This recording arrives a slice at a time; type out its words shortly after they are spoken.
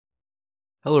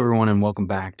Hello, everyone, and welcome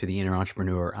back to The Inner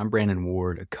Entrepreneur. I'm Brandon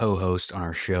Ward, a co-host on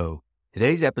our show.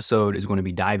 Today's episode is going to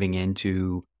be diving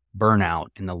into burnout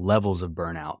and the levels of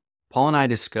burnout. Paul and I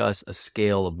discuss a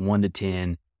scale of 1 to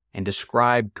 10 and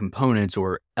describe components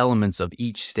or elements of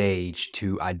each stage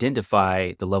to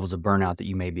identify the levels of burnout that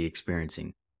you may be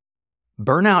experiencing.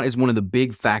 Burnout is one of the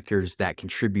big factors that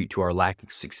contribute to our lack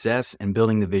of success and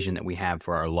building the vision that we have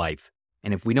for our life.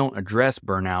 And if we don't address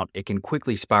burnout, it can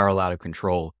quickly spiral out of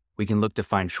control. We can look to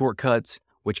find shortcuts,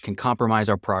 which can compromise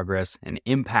our progress and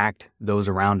impact those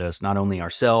around us, not only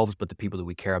ourselves, but the people that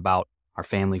we care about, our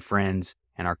family, friends,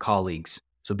 and our colleagues.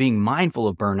 So being mindful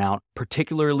of burnout,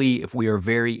 particularly if we are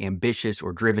very ambitious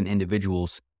or driven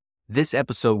individuals, this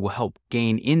episode will help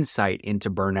gain insight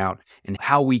into burnout and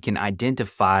how we can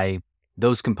identify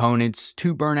those components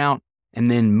to burnout and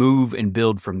then move and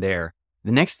build from there.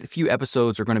 The next few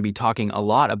episodes are going to be talking a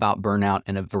lot about burnout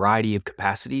in a variety of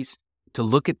capacities. To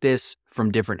look at this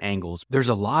from different angles. There's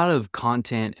a lot of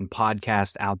content and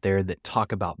podcasts out there that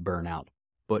talk about burnout,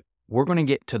 but we're going to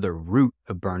get to the root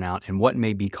of burnout and what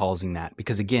may be causing that.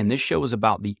 Because again, this show is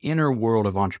about the inner world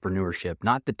of entrepreneurship,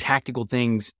 not the tactical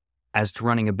things as to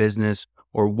running a business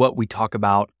or what we talk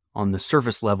about on the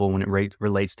surface level when it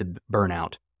relates to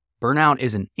burnout. Burnout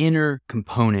is an inner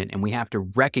component, and we have to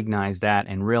recognize that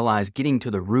and realize getting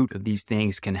to the root of these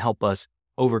things can help us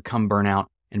overcome burnout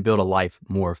and build a life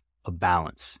more of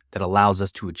balance that allows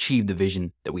us to achieve the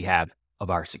vision that we have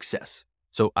of our success.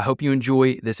 So I hope you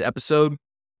enjoy this episode.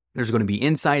 There's going to be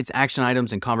insights, action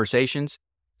items, and conversations.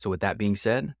 So with that being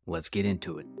said, let's get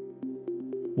into it.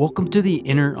 Welcome to The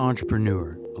Inner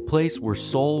Entrepreneur, a place where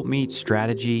soul meets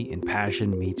strategy and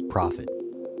passion meets profit.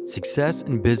 Success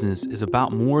in business is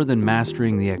about more than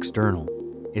mastering the external.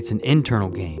 It's an internal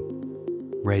game.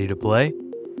 Ready to play?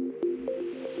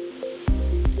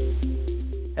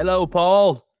 Hello,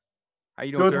 Paul. How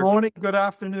you doing, Good sir? morning, good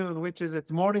afternoon,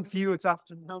 it's morning for you, it's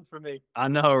afternoon for me. I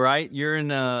know, right? You're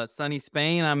in sunny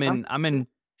Spain. I'm in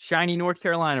shiny North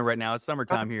Carolina right now. It's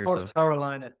summertime here, so North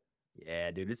Carolina.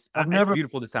 yeah, dude, it's I've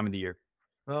beautiful this time of the year.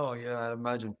 Oh yeah, I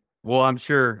imagine. Well, I'm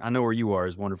sure I know where you are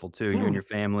is wonderful too. You and your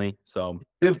family. So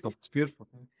Beautiful, it's beautiful.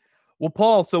 well,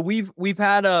 Paul. So we've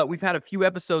had a few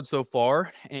episodes so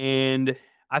far, and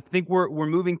I think we're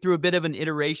moving through a bit of an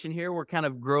iteration here. We're kind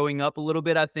of growing up a little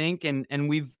bit, I think, and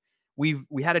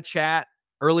we had a chat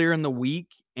earlier in the week,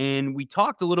 and we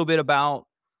talked a little bit about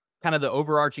kind of the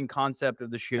overarching concept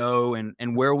of the show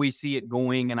and where we see it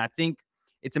going. And I think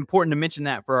it's important to mention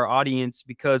that for our audience,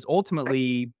 because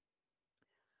ultimately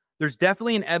there's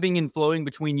definitely an ebbing and flowing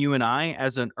between you and I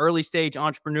as an early stage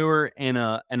entrepreneur and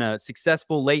a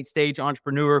successful late stage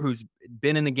entrepreneur who's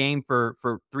been in the game for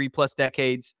 3+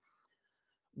 decades.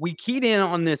 We keyed in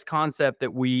on this concept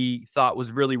that we thought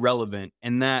was really relevant,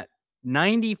 and that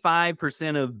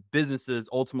 95% of businesses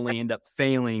ultimately end up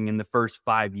failing in the first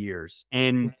 5 years.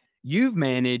 And you've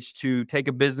managed to take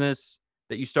a business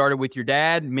that you started with your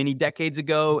dad many decades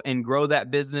ago and grow that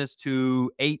business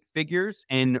to 8 figures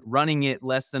and running it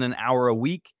less than an hour a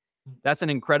week. That's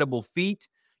an incredible feat.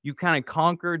 You've kind of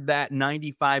conquered that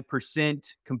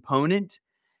 95% component.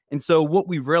 And so what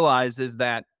we've realized is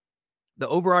that the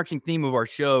overarching theme of our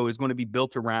show is going to be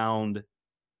built around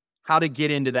how to get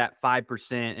into that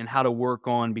 5% and how to work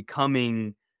on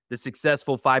becoming the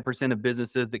successful 5% of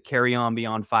businesses that carry on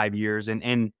beyond 5 years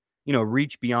and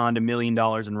reach beyond $1 million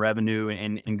in revenue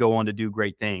and go on to do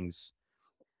great things.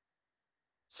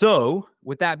 So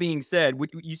with that being said,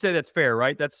 you say that's fair,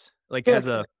 right? That's like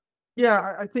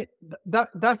Yeah, I think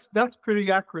that's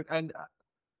pretty accurate. And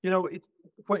it's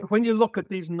when you look at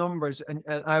these numbers, and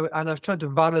I've tried to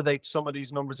validate some of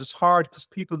these numbers. It's hard because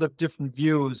people have different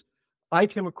views. I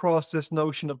came across this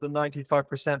notion of the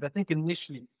 95%. I think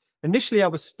initially I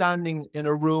was standing in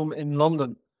a room in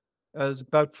London. There's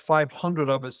about 500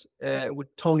 of us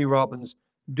with Tony Robbins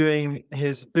doing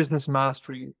his business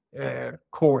mastery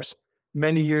course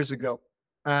many years ago.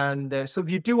 And so if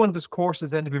you do one of his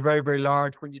courses, then to be very, very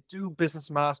large. When you do business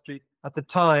mastery at the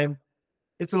time,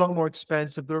 it's a lot more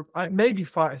expensive. There maybe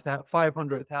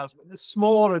 500,000. It's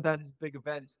smaller than his big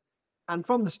events. And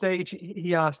from the stage,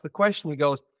 he asked the question. He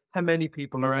goes, how many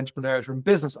people are entrepreneurs or in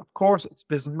business? Of course, it's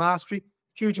business mastery.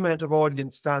 Huge amount of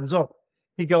audience stands up.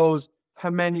 He goes, how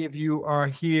many of you are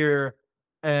here,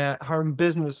 are in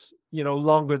business,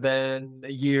 longer than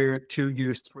a year, 2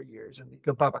 years, 3 years? And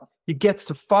he gets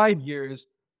to 5 years,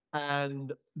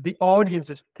 and the audience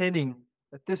is thinning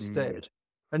at this stage.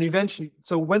 And eventually,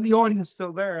 so when the audience is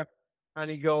still there, and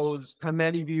he goes, how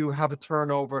many of you have a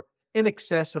turnover in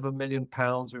excess of £1 million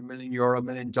or €1 million, $1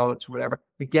 million, whatever?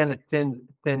 Again, it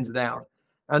thins down.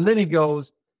 And then he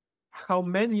goes, how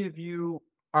many of you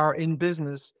are in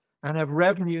business and have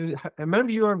revenue.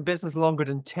 Remember, you're in business longer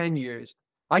than 10 years.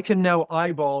 I can now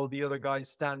eyeball the other guys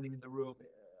standing in the room,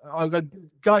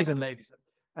 guys and ladies.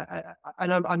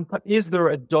 And is there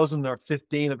a dozen or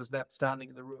 15 of us left standing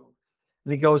in the room?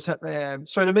 And he goes,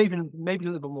 sorry, maybe a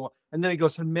little bit more. And then he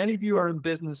goes, how many of you are in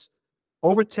business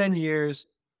over 10 years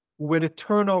with a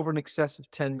turnover in excess of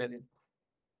 10 million?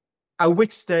 At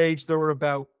which stage there were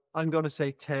about, I'm going to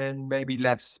say 10, maybe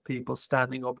less people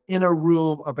standing up in a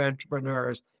room of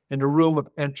entrepreneurs, in a room of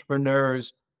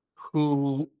entrepreneurs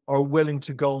who are willing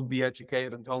to go and be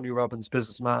educated on Tony Robbins'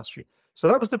 Business Mastery. So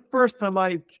that was the first time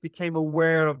I became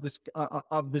aware of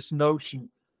this notion.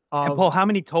 And Paul, how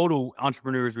many total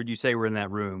entrepreneurs would you say were in that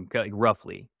room, like,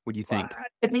 roughly? Would you think?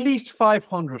 At least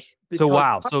 500. So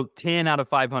wow, so 10 out of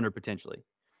 500 potentially.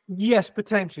 Yes,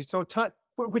 potentially. So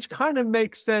which kind of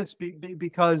makes sense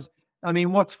because I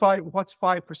mean, what's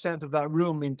 5% of that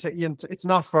room? I mean, it's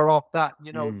not far off that,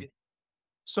 you know.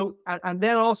 So, and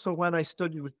then also when I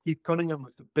studied with Keith Cunningham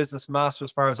with the Business Master,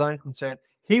 as far as I'm concerned,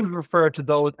 he would refer to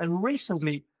those. And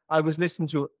recently I was listening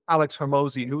to Alex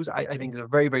Hormozy, who's, I think, is a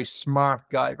very, very smart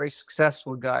guy, very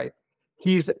successful guy.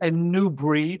 He's a new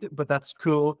breed, but that's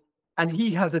cool. And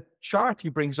he has a chart he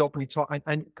brings up and he talks,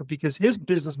 and because his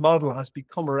business model has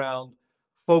become around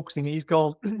focusing, he's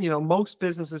gone, you know, most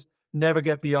businesses never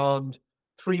get beyond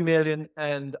 3 million.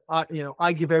 And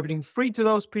I give everything free to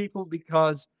those people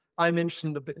because I'm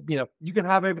interested in you can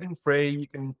have everything free. You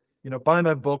can, buy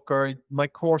my book or my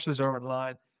courses are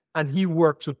online. And he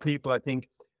works with people, I think,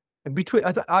 and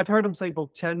I've heard him say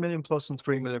about 10 million plus and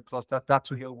 3 million plus, that's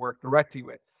who he'll work directly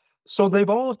with. So they've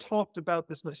all talked about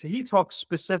this. So he talks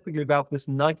specifically about this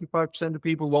 95% of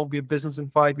people won't be a business in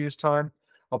 5 years' time.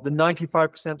 Of the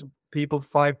 95% of people,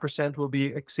 5% will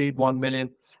exceed 1 million.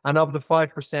 And of the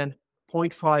 5%,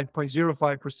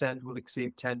 0.05% will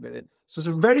exceed 10 million. So it's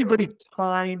a very, very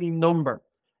tiny number.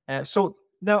 So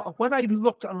now when I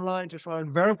looked online to try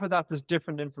and verify that, there's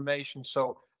different information.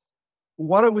 So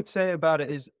what I would say about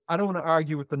it is, I don't want to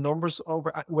argue with the numbers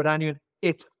with anyone.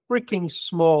 It's freaking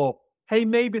small. Hey,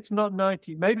 maybe it's not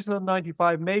 90, maybe it's not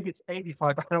 95, maybe it's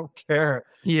 85. I don't care.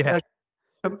 Yeah.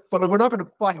 But we're not going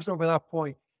to fight over that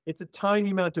point. It's a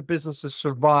tiny amount of businesses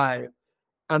survive.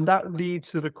 And that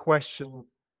leads to the question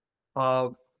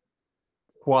of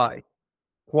why.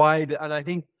 And I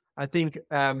think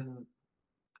the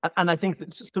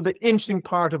interesting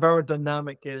part of our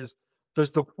dynamic is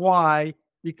there's the why,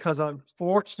 because I'm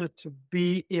fortunate to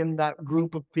be in that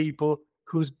group of people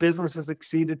whose business has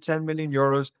exceeded 10 million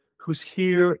euros, who's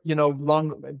here,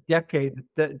 decades,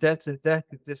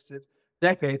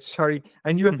 sorry.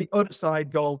 And you're at the other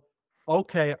side going,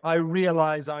 okay, I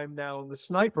realize I'm now in the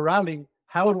sniper rally.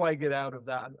 How do I get out of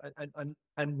that?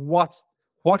 And what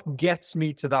gets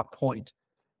me to that point?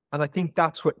 And I think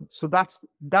that's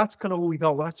kind of what we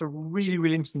thought. Well, that's a really,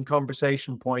 really interesting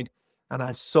conversation point and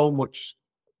has so much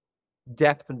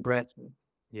depth and breadth.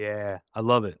 Yeah, I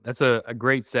love it. That's a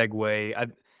great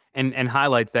segue and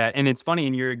highlights that. And it's funny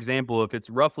in your example, if it's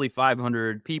roughly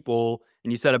 500 people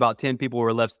and you said about 10 people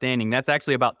were left standing, that's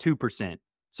actually about 2%.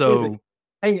 So,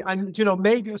 hey, and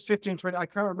maybe it was 15, 20. I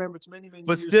can't remember. It's many, many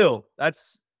but years still, ago.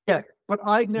 that's but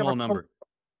I'd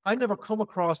never come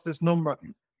across this number.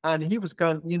 And he was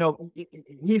going,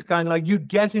 he's kind of like, you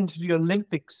get into the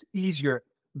Olympics easier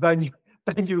than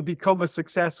you become a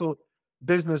successful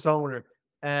business owner.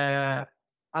 And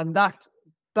that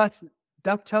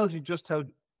tells you just how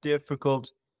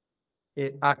difficult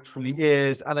it actually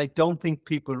is. And I don't think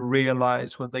people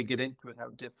realize when they get into it how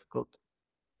difficult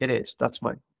it is. That's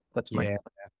my.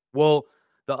 Well,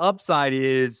 the upside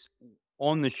is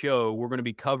on the show, we're going to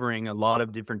be covering a lot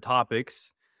of different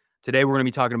topics. Today, we're going to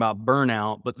be talking about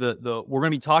burnout, but we're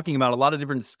going to be talking about a lot of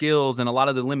different skills and a lot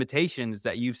of the limitations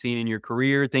that you've seen in your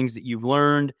career, things that you've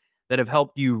learned that have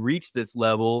helped you reach this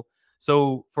level.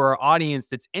 So for our audience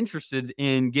that's interested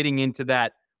in getting into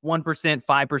that 1%, 5%,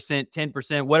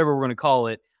 10%, whatever we're going to call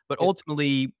it, but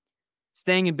ultimately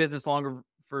staying in business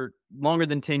for longer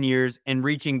than 10 years and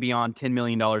reaching beyond $10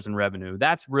 million in revenue.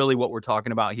 That's really what we're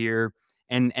talking about here.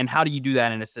 And how do you do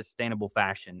that in a sustainable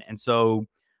fashion? And so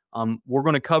we're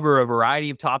going to cover a variety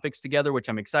of topics together, which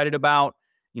I'm excited about.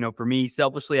 For me,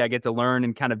 selfishly, I get to learn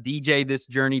and kind of DJ this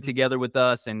journey together with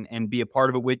us and be a part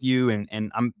of it with you.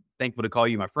 And I'm thankful to call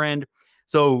you my friend.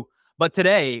 So, but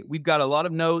today we've got a lot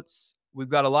of notes. We've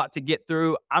got a lot to get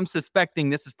through. I'm suspecting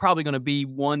this is probably going to be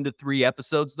 1 to 3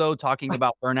 episodes, though, talking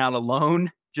about burnout alone.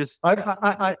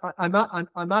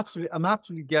 I'm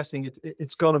absolutely guessing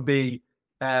it's going to be.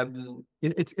 There's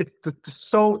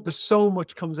so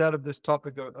much comes out of this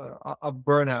topic of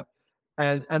burnout,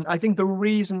 and I think the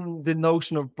reason the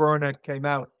notion of burnout came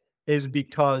out is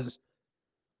because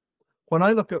when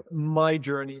I look at my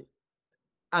journey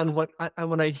and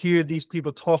when I hear these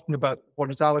people talking about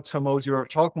what is Alex Hormozy or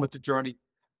talking about the journey,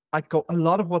 I go, a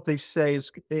lot of what they say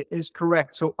is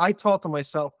correct. So I thought to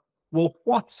myself, well,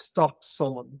 what stops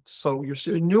someone? So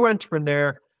you're a new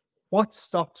entrepreneur. What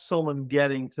stops someone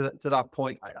getting to that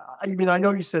point? I mean, I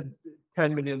know you said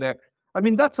 10 million there. I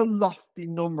mean, that's a lofty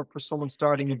number for someone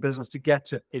starting a business to get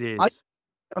to. It I, is.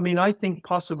 I mean, I think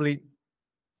possibly,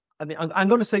 I mean, I'm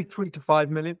going to say 3 to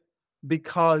 5 million,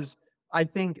 because I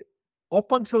think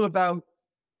up until about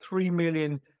 3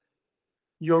 million,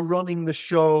 you're running the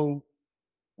show.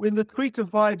 In the 3 to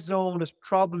 5 zone is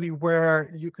probably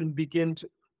where you can begin to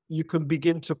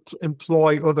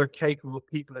employ other capable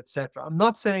people, etc. I'm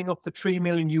not saying up to 3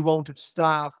 million you won't have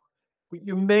staff, but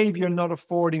you're not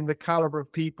affording the caliber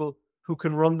of people who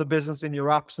can run the business in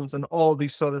your absence and all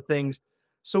these sort of things.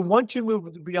 So once you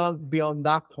move beyond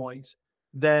that point,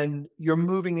 then you're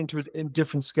moving into a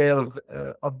different scale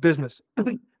of business.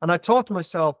 And I thought to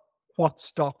myself, what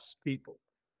stops people?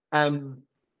 Um,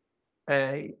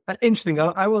 Interesting.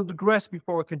 I will digress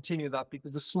before I continue that,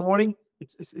 because this morning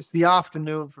it's the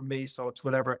afternoon for me, so it's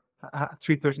whatever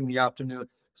 3:30 in the afternoon.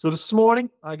 So this morning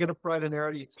I get up bright and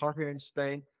early. It's hot here in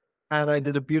Spain, and I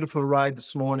did a beautiful ride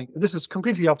this morning. This is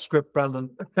completely off script, Brandon,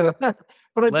 but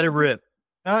Let it rip.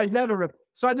 I let it rip.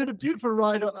 So I did a beautiful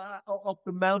ride up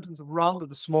the mountains of Ronda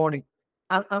this morning,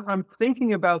 and I'm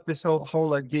thinking about this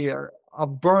whole idea of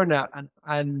burnout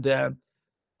and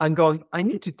I'm going, I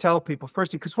need to tell people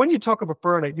firstly, because when you talk about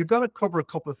burnout, you're going to cover a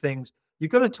couple of things. You're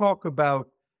going to talk about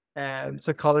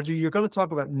psychology. You're going to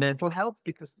talk about mental health,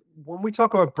 because when we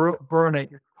talk about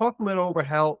burnout, you're talking about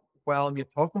overwhelm. You're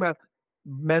talking about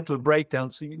mental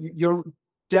breakdown. So you're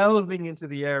delving into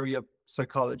the area of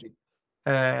psychology.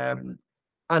 Um,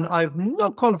 and I have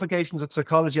no qualifications with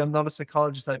psychology. I'm not a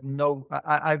psychologist. I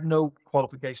have no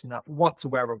qualification in that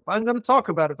whatsoever. I'm going to talk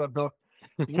about it, but no.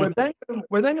 We're then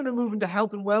going to move into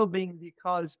health and well-being,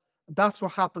 because that's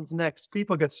what happens next.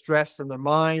 People get stressed in their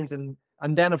minds, and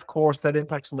then of course that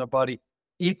impacts on their body.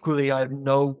 Equally, I have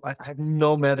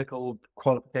no medical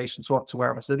qualifications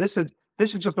whatsoever. So this is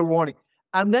just a warning.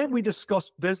 And then we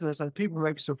discuss business, and people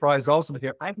may be surprised also to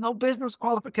hear I have no business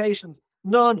qualifications,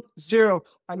 none, zero.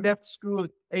 I left school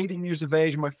at 18 years of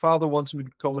age. My father wants me to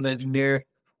become an engineer.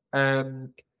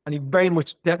 Um, and he very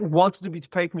much wanted to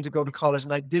take me to go to college,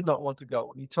 and I did not want to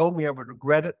go. And he told me I would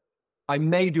regret it. I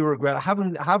may do regret. I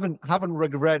haven't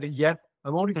regretted it yet.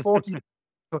 I'm only 40,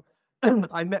 so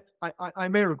I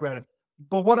may regret it.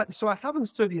 But so I haven't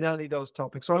studied any of those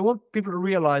topics. So I want people to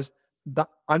realize that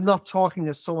I'm not talking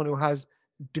as someone who has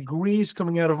degrees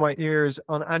coming out of my ears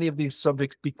on any of these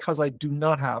subjects, because I do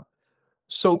not have.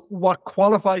 So what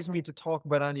qualifies me to talk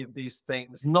about any of these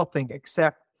things? Nothing,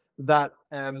 except that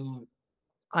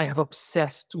I have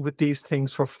obsessed with these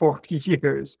things for 40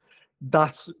 years.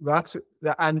 That's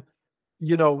and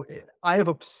I have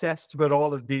obsessed about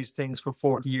all of these things for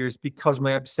 40 years, because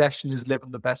my obsession is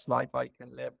living the best life I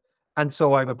can live. And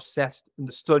so I'm obsessed in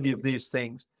the study of these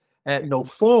things. No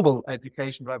formal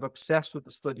education, but I'm obsessed with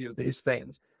the study of these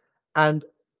things. And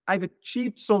I've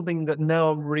achieved something that now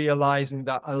I'm realizing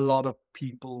that a lot of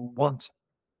people want,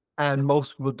 and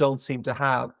most people don't seem to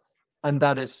have, and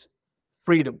that is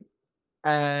freedom.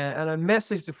 And I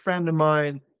messaged a friend of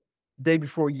mine day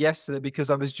before yesterday, because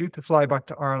I was due to fly back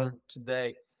to Ireland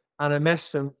today. And I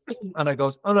messaged him and I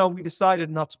goes, oh no, we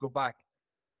decided not to go back.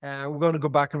 We're going to go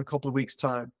back in a couple of weeks'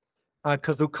 time,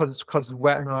 because it's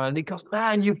wet and all. And he goes,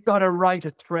 man, you've got to write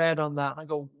a thread on that. I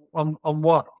go, on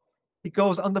what? He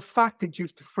goes, on the fact that you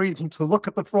have the freedom to look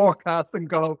at the forecast and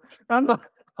go, I'm not,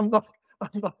 I'm not,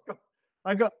 I'm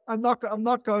not, I'm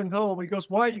not going home. He goes,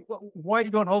 why are you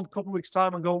going home a couple of weeks'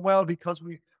 time? I'm going, well, because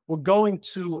we're going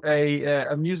to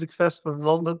a music festival in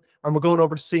London, and we're going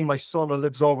over to see my son who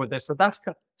lives over there. So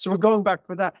so we're going back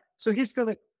for that. So he's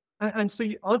gonna, and so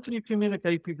until you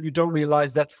communicate people, you don't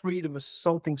realize that freedom is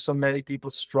something so many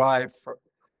people strive for.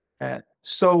 And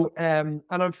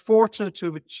I'm fortunate to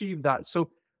have achieved that. So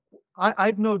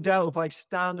I've no doubt, if I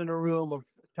stand in a room of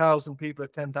 1,000 people or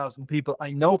 10,000 people,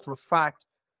 I know for a fact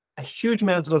a huge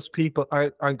amount of those people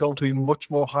are going to be much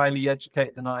more highly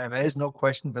educated than I am. There's no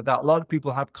question about that. A lot of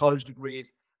people have college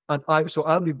degrees, and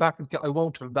I'll be back and I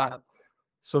won't have that.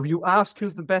 So if you ask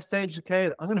who's the best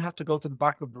educated, I'm going to have to go to the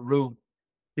back of the room.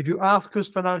 If you ask who's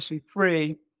financially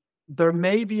free, there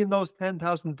may be in those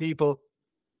 10,000 people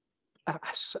a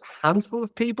handful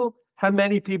of people. How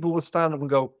many people will stand up and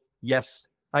go, yes,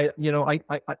 I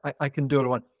can do it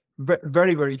one?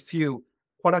 Very, very few.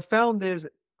 What I found is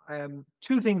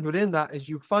two things within that is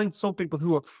you find some people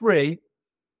who are free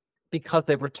because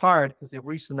they've retired, because they've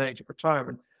reached an age of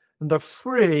retirement, and they're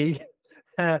free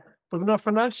but they're not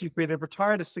financially free. They've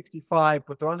retired at 65,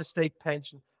 but they're on a state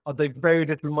pension or they've very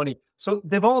little money. So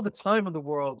they've all the time in the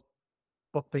world,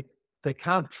 but they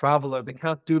can't travel or they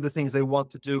can't do the things they want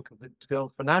to do because they don't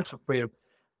have financial freedom.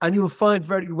 And you'll find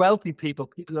very wealthy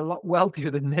people a lot wealthier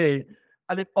than me,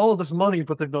 and they've all this money,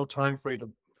 but they've no time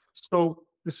freedom. So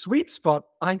the sweet spot,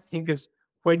 I think, is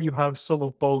when you have some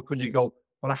of both, when you go,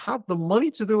 well, I have the money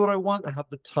to do what I want, I have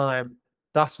the time.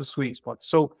 That's the sweet spot.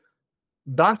 So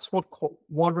that's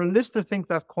whether a listener think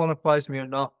that qualifies me or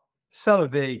not, sell a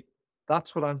V.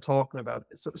 That's what I'm talking about.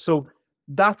 So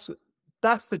that's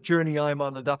that's the journey I'm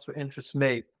on, and that's what interests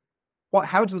me.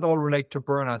 How does it all relate to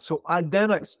burnout? So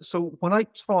when I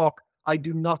talk, I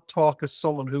do not talk as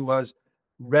someone who has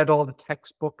read all the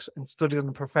textbooks and studied in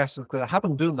the professions, because I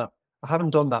haven't done that. I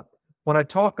haven't done that. When I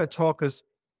talk as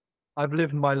I've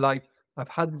lived my life. I've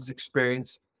had this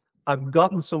experience. I've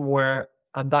gotten somewhere,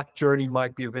 and that journey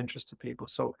might be of interest to people.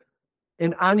 So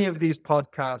in any of these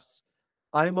podcasts,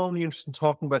 I'm only interested in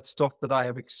talking about stuff that I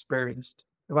have experienced.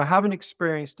 If I haven't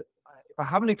experienced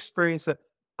it,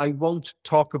 I won't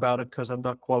talk about it because I'm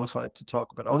not qualified to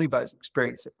talk about it. Only about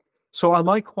experience it. So am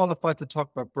I qualified to talk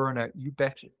about burnout? You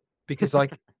betcha. Because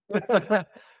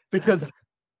because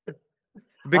a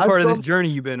big part of this journey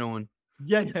you've been on.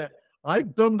 Yeah,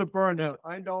 I've done the burnout.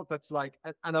 I know what that's like.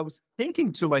 And I was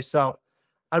thinking to myself,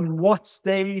 and what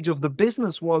stage of the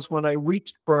business was when I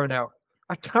reached burnout.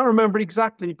 I can't remember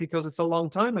exactly because it's a long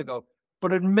time ago,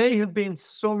 but it may have been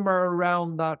somewhere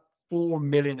around that 4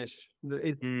 million-ish.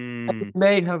 It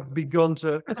may have begun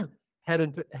to head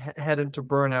into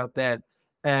burnout then.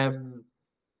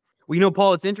 Well,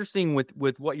 Paul, it's interesting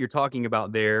with what you're talking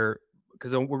about there,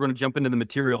 because we're going to jump into the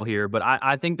material here, but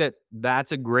I think that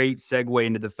that's a great segue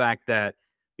into the fact that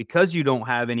because you don't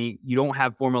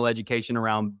have formal education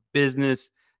around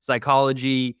business,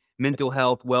 psychology, mental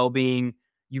health, well-being,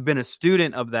 you've been a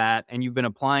student of that, and you've been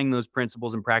applying those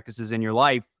principles and practices in your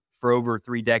life for over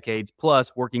 3 decades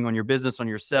plus, working on your business, on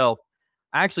yourself.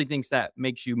 I actually think that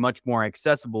makes you much more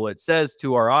accessible. It says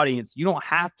to our audience, you don't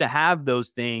have to have those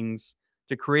things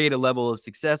to create a level of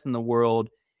success in the world.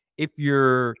 If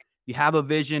you have a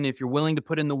vision, if you're willing to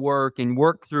put in the work and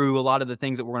work through a lot of the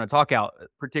things that we're going to talk about,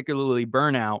 particularly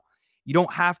burnout, you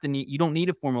don't need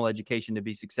a formal education to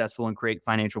be successful and create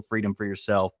financial freedom for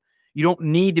yourself. You don't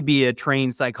need to be a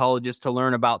trained psychologist to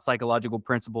learn about psychological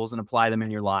principles and apply them in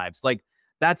your lives. Like,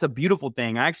 that's a beautiful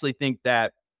thing. I actually think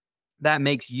that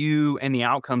makes you and the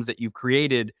outcomes that you've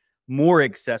created more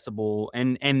accessible.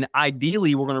 And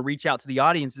ideally, we're going to reach out to the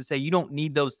audience and say, you don't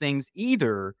need those things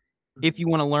either if you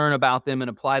want to learn about them and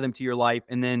apply them to your life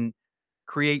and then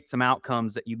create some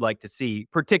outcomes that you'd like to see,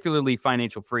 particularly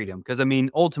financial freedom. Because, I mean,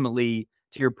 ultimately,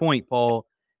 to your point, Paul,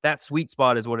 that sweet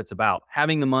spot is what it's about.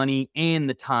 Having the money and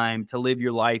the time to live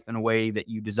your life in a way that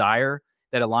you desire,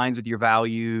 that aligns with your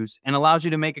values, and allows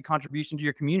you to make a contribution to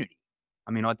your community.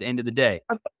 I mean, at the end of the day.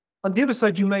 On the other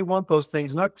side, you may want those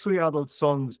things. Not 3 adult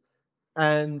sons,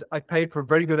 and I paid for a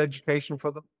very good education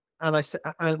for them.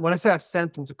 And when I say I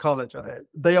sent them to college,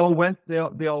 they all went. They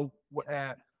all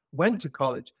went to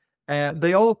college.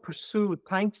 They all pursued.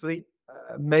 Thankfully,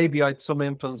 maybe I had some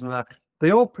influence on that. They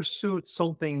all pursued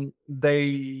something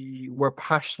they were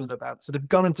passionate about. So they've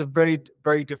gone into very,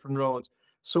 very different roads.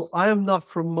 So I am not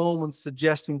for a moment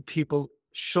suggesting people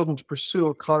shouldn't pursue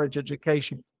a college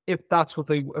education if that's what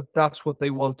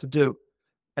they want to do.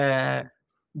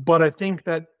 But I think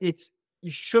that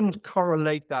you shouldn't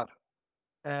correlate that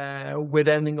with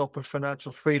ending up with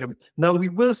financial freedom. Now, we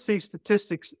will see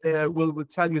statistics will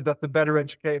tell you that the better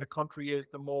educated a country is,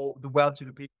 the wealthier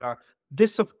the people are.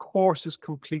 This, of course, is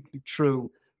completely true,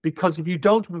 because if you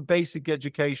don't have a basic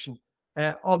education,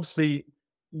 obviously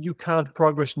you can't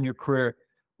progress in your career.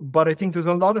 But I think there's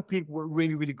a lot of people with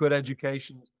really, really good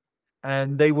educations,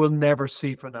 and they will never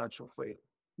see financial freedom.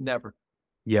 Never.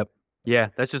 Yep. Yeah,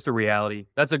 that's just a reality.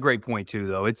 That's a great point too,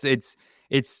 though. It's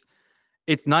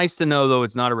nice to know, though,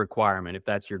 it's not a requirement if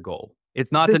that's your goal.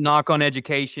 It's not to knock on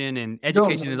education, and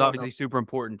education is obviously super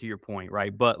important to your point,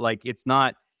 right? But like, it's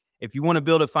not, if you want to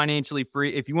build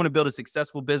if you want to build a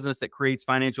successful business that creates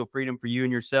financial freedom for you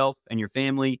and yourself and your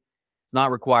family, it's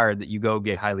not required that you go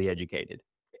get highly educated.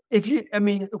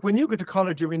 When you go to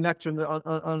college, you're being lectured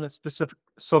on a specific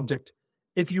subject.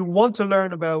 If you want to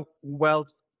learn about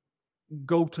wealth,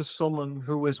 go to someone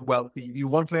who is wealthy. If you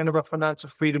want to learn about financial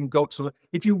freedom, go to someone.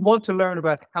 If you want to learn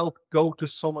about health, go to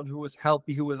someone who is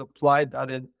healthy, who has applied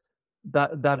that in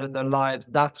their lives.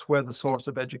 That's where the source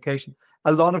of education.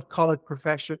 A lot of college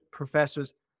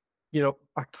professors,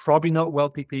 are probably not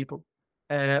wealthy people,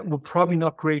 will probably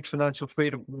not create financial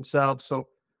freedom for themselves. So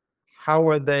how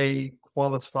are they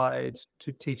qualified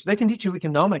to teach. They can teach you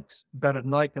economics better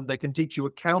than I can. They can teach you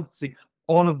accountancy,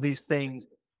 all of these things.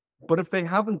 But if they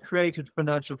haven't created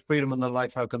financial freedom in their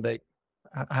life, how can they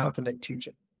teach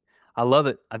it? I love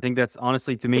it. I think that's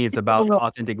honestly, to me, it's about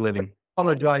authentic living.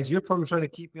 Apologize. You're probably trying to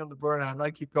keep me on the burnout, and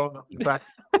I keep going off the track.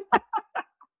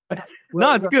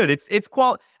 No, it's good.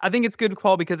 I think it's good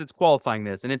because it's qualifying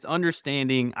this and it's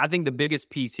understanding. I think the biggest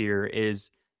piece here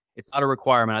is it's not a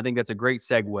requirement. I think that's a great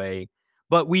segue.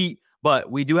 But we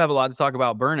do have a lot to talk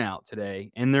about burnout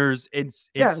today. And it's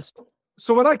Yes.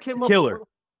 So when I came up, killer.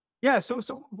 Yeah.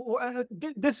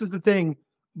 This is the thing.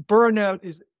 Burnout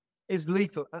is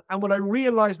lethal. And what I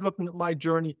realized looking at my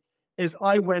journey is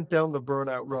I went down the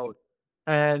burnout road,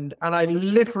 and I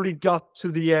literally got to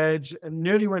the edge and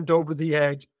nearly went over the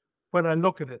edge when I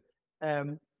look at it.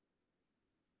 Um,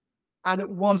 and it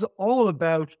was all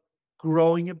about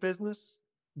growing a business,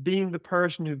 being the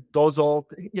person who does all,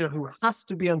 who has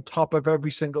to be on top of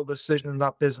every single decision in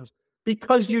that business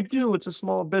because it's a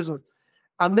small business.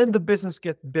 And then the business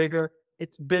gets bigger,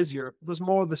 it's busier, there's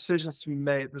more decisions to be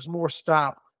made, there's more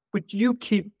staff, but you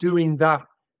keep doing that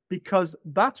because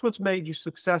that's what's made you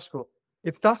successful.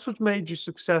 If that's what made you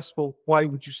successful, why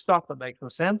would you stop? That makes no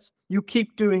sense. You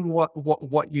keep doing what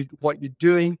you're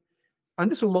doing,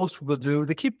 and this is what most people do.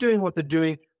 They keep doing what they're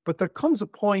doing, but there comes a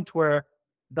point where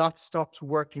that stops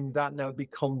working. That now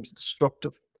becomes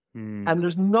destructive. And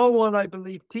there's no one, I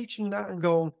believe, teaching that and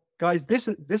going, guys, this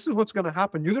is what's going to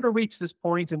happen. You're going to reach this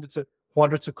point, and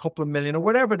whether it's a couple of million or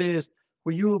whatever it is,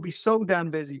 where you will be so damn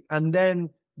busy, and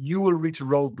then you will reach a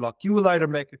roadblock. You will either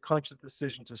make a conscious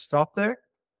decision to stop there,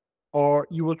 or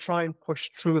you will try and push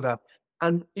through that.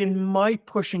 And in my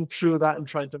pushing through that and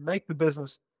trying to make the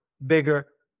business bigger,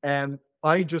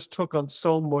 I just took on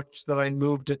so much that I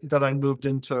moved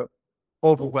into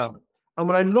overwhelming. And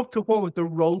when I looked at what was the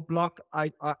roadblock,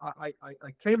 I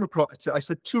came across. I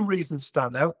said two reasons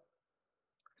stand out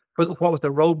for what was the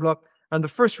roadblock, and the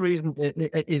first reason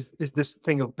is this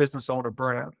thing of business owner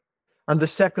burnout, and the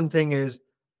second thing is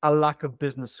a lack of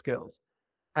business skills.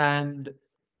 And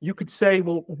you could say,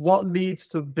 well, what leads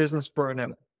to business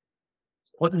burnout?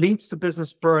 What leads to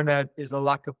business burnout is a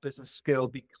lack of business skill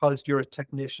because you're a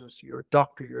technician, so you're a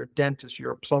doctor, you're a dentist,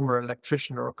 you're a plumber, an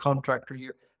electrician, or a contractor,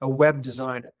 you're a web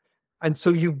designer. And so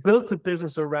you built a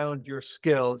business around your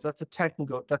skills. That's a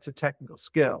technical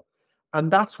skill. And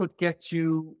that's what gets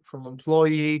you from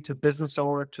employee to business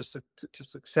owner to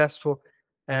successful.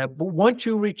 But once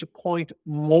you reach a point,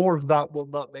 more of that will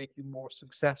not make you more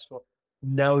successful.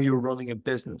 Now you're running a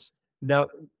business. Now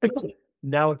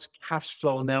it's cash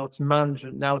flow. Now it's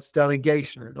management. Now it's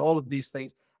delegation, and all of these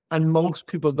things. And most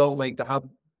people don't have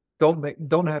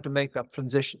to make that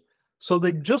transition. So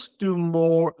they just do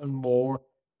more and more,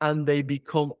 and they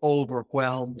become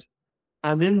overwhelmed.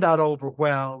 And in that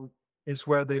overwhelm is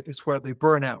where they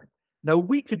burn out. Now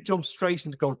we could jump straight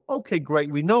into going, okay,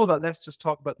 great. We know that. Let's just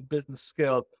talk about the business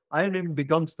skills. I haven't even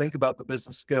begun to think about the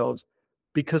business skills,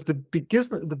 because the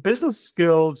business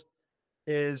skills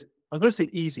is, I'm going to say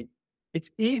easy. It's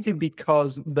easy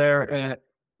because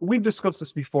we've discussed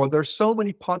this before. There's so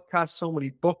many podcasts, so many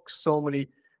books, so many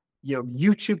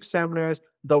YouTube seminars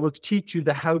that will teach you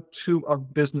the how-to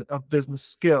of business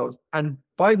skills. And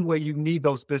by the way, you need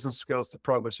those business skills to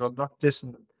progress. So I'm not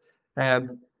dissing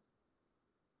them.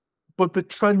 But the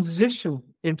transition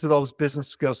into those business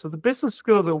skills. So the business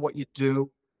skills are what you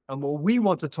do, and what we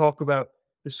want to talk about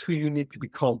is who you need to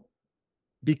become.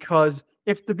 Because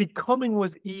if the becoming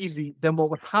was easy, then what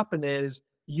would happen is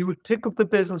you would pick up the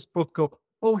business book, go,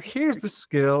 oh, here's the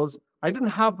skills. I didn't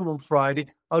have them on Friday.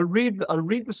 I'll read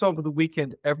this over the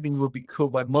weekend. Everything will be cool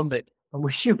by Monday. And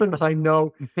what you and I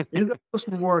know is that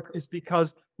doesn't work. Is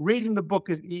because reading the book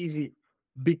is easy.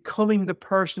 Becoming the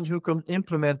person who can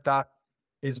implement that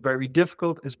is very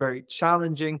difficult, is very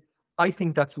challenging. I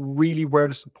think that's really where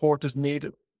the support is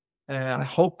needed. I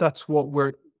hope that's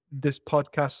what this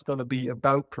podcast is going to be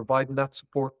about, providing that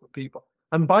support for people.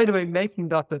 And by the way, making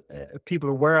that people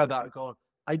are aware of that, going,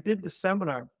 I did the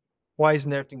seminar. Why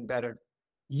isn't everything better?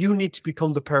 You need to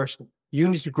become the person. You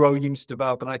need to grow. You need to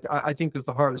develop. And I think that's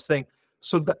the hardest thing.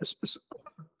 So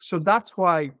that's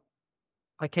why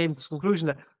I came to this conclusion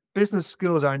that business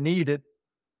skills are needed,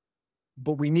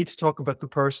 but we need to talk about the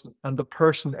person, and the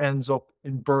person ends up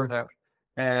in burnout.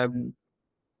 And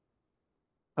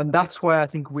that's why I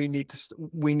think we need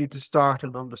to start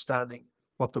in understanding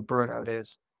what the burnout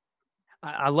is.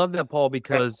 I love that, Paul,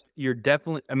 because you're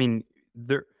definitely,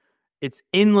 it's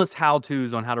endless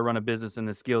how-tos on how to run a business and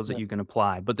the skills that you can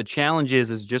apply. But the challenge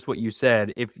is just what you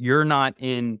said. If you're not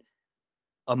in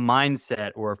a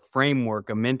mindset or a framework,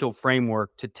 a mental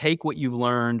framework to take what you've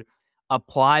learned,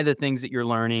 apply the things that you're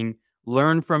learning,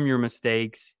 learn from your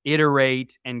mistakes,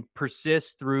 iterate, and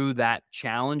persist through that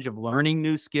challenge of learning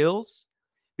new skills.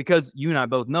 Because you and I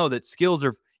both know that skills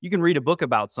are, you can read a book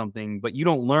about something, but you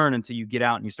don't learn until you get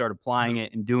out and you start applying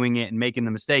it and doing it and making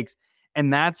the mistakes.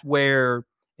 And that's where,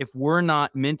 if we're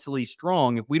not mentally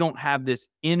strong, if we don't have this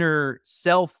inner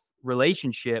self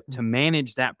relationship to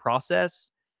manage that process,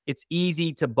 it's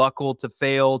easy to buckle, to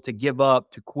fail, to give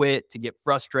up, to quit, to get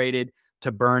frustrated,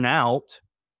 to burn out,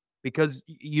 because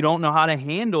you don't know how to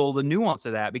handle the nuance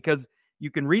of that. Because you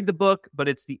can read the book, but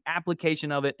it's the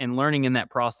application of it and learning in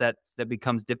that process that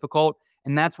becomes difficult.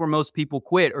 And that's where most people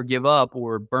quit or give up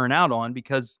or burn out on,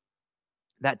 because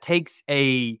that takes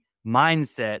a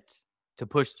mindset to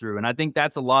push through. And I think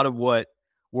that's a lot of what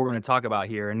we're going to talk about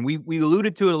here. And we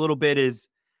alluded to it a little bit, is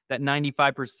that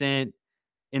 95%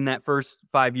 in that first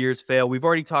 5 years fail. We've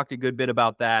already talked a good bit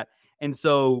about that. And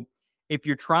so if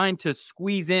you're trying to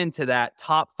squeeze into that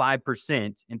top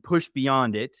 5% and push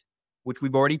beyond it, which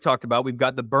we've already talked about, we've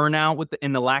got the burnout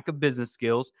and the lack of business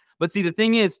skills. But see, the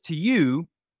thing is, to you,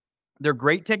 they're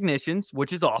great technicians,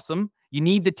 which is awesome. You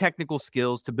need the technical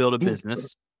skills to build a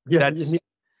business.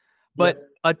 But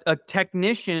a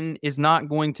technician is not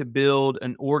going to build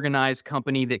an organized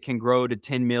company that can grow to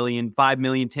 10 million, 5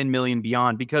 million, 10 million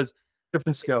beyond, because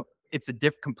different skill. It's a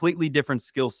completely different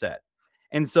skill set.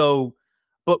 And so,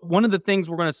 but one of the things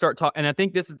we're going to start talking, and I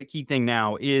think this is the key thing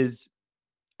now, is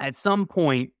at some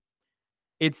point,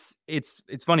 it's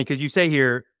funny because you say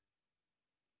here,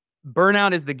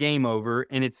 burnout is the game over,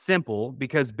 and it's simple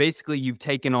because basically you've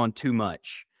taken on too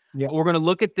much. Yeah. We're going to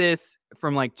look at this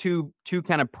from like two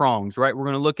kind of prongs, right? We're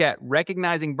going to look at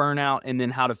recognizing burnout and then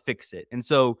how to fix it. And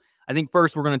so I think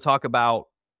first we're going to talk about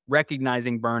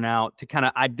recognizing burnout to kind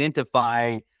of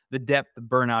identify the depth of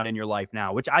burnout in your life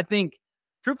now, which I think,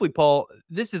 truthfully, Paul,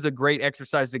 this is a great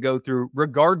exercise to go through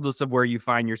regardless of where you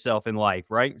find yourself in life,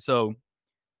 right? So,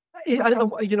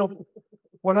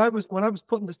 when I was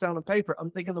putting this down on paper,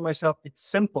 I'm thinking to myself, it's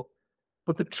simple.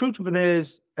 But the truth of it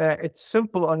is, it's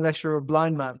simple unless you're a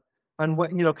blind man. And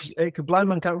when, because a blind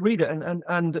man can't read it.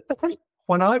 And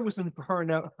when I was in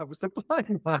burnout, I was a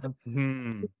blind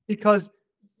man. Because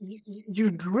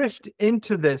you drift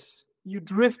into this. You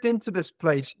drift into this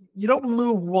place. You don't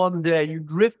move one day. You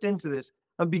drift into this.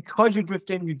 And because you drift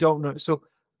in, you don't know. So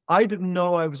I didn't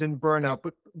know I was in burnout.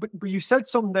 But you said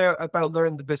something there about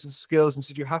learning the business skills and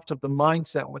said you have to have the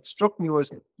mindset. What struck me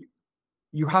was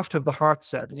you have to have the heart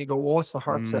set. And you go, well, what's the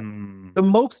heart set? The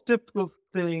most difficult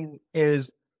thing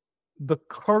is the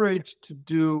courage to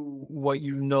do what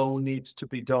you know needs to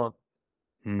be done.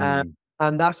 And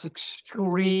that's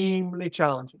extremely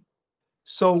challenging.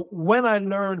 So when I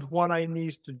learned what I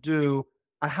need to do,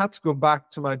 I had to go back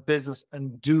to my business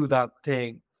and do that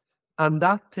thing. And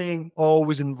that thing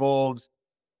always involves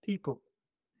people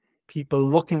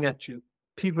looking at you,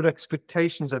 people with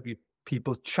expectations of you,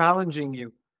 people challenging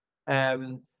you.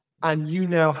 And you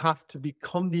now have to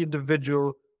become the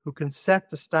individual who can set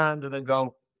the standard and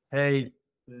go, hey,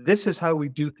 this is how we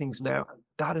do things now. And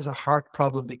that is a hard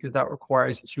problem because that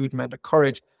requires a huge amount of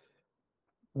courage.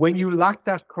 When you lack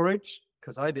that courage,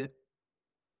 because I did,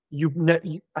 you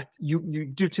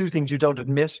do two things you don't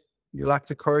admit. You lack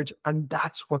the courage, and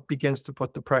that's what begins to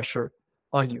put the pressure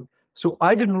on you. So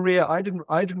I didn't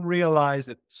realize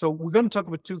it. So we're going to talk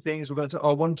about two things. I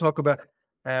want to talk about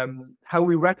how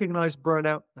we recognize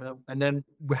burnout, and then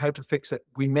how to fix it.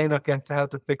 We may not get to how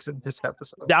to fix it in this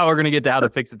episode. Now we're going to get to how to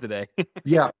fix it today.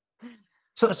 Yeah.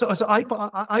 So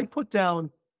I put down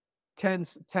 10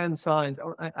 signs.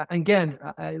 Again,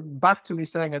 back to me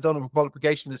saying I don't have a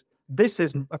qualification. This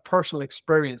is a personal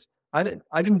experience. I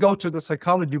didn't go to the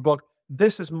psychology book.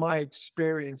 This is my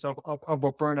experience of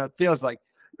what burnout feels like.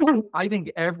 I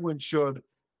think everyone should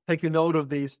take a note of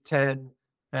these 10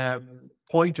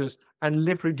 pointers and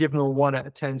literally give them a 1 out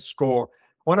of 10 score.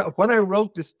 When I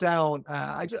wrote this down,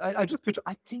 I just picture,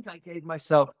 I think I gave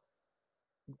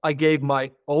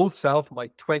my old self, my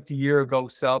 20-year-ago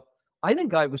self, I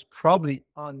think I was probably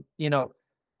on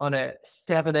a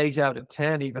 7, 8 out of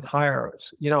 10, even higher,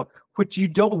 which you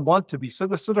don't want to be. So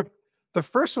the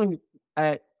first one,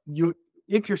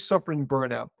 if you're suffering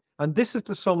burnout, and this is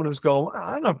to someone who's going,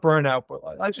 I'm not burnout, but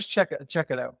I just check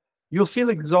it out. You'll feel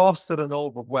exhausted and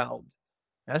overwhelmed.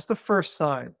 That's the first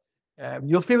sign.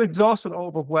 You'll feel exhausted and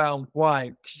overwhelmed. Why?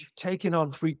 Because you've taken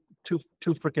on too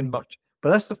freaking much. But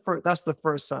that's the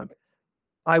first sign.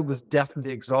 I was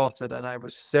definitely exhausted and I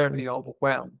was certainly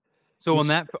overwhelmed. So on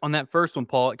that first one,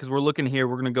 Paul, because we're looking here,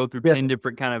 we're going to go through 10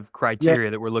 different kind of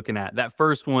criteria that we're looking at. That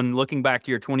first one, looking back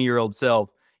to your 20-year-old self,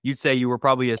 you'd say you were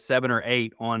probably a 7 or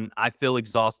 8 on I feel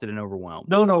exhausted and overwhelmed.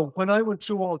 No. When I went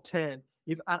through all 10,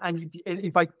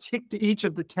 If I tick to each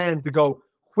of the 10 to go,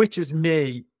 which is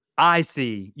me, I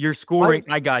see. You're I scoring.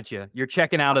 I got you. You're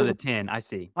checking out of the 10. I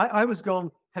see. I was going,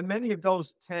 how many of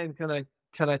those 10 can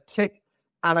I tick?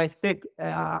 And I think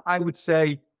I would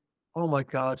say, oh my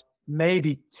God,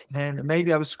 maybe 10.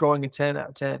 Maybe I was scoring a 10 out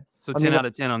of 10. So I 10 mean, out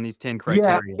of 10 on these 10 yeah,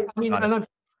 criteria. I mean, Got it.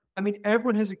 I mean,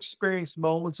 everyone has experienced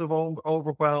moments of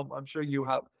overwhelm. I'm sure you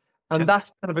have, and Yeah.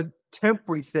 that's kind of a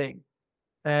temporary thing.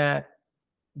 Uh,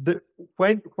 the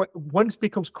when once it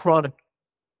becomes chronic,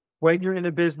 when you're in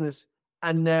a business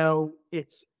and now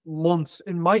it's months.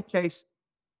 In my case,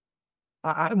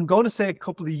 I'm going to say a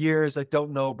couple of years. I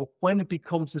don't know, but when it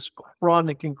becomes this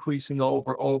chronic increasing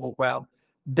overwhelm,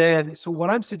 then so what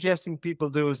I'm suggesting people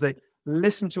do is they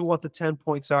listen to what the 10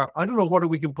 points are. I don't know whether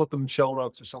we can put them in show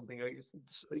notes or something.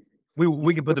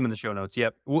 We can put them in the show notes.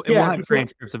 Yep. And we'll Yeah, have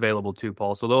transcripts available too,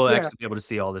 Paul. So they'll yeah. actually be able to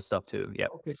see all this stuff too. Yep.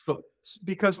 Okay, so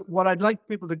because what I'd like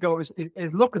people to go is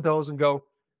look at those and go,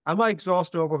 am I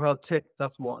exhausted, overwhelmed? Tick,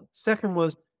 that's one. Second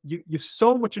was you've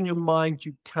so much in your mind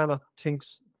you cannot think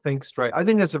straight. I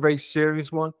think that's a very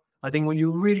serious one. I think when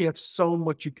you really have so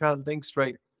much you can't think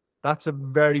straight, that's a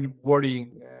very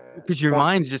worrying. Because your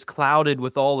mind's just clouded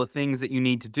with all the things that you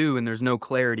need to do, and there's no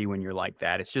clarity when you're like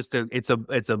that. It's just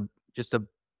a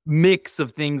mix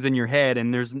of things in your head,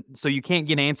 and so you can't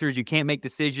get answers, you can't make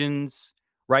decisions,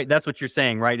 right? That's what you're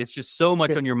saying, right? It's just so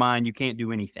much on your mind, you can't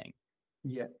do anything.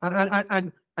 Yeah,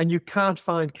 and you can't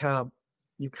find calm,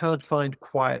 you can't find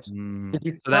quiet. If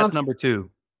you So that's can't number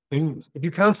two. If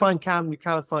you can't find calm, you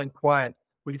can't find quiet.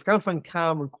 But if you can't find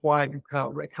calm and quiet, you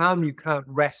can't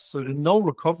rest. So there's no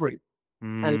recovery.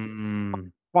 And if Mm,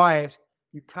 you're quiet,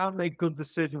 you can't make good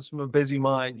decisions from a busy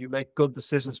mind. You make good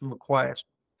decisions from a quiet,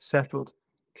 settled,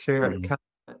 clear. mm.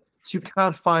 So you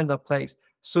can't find that place.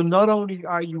 So not only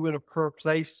are you in a poor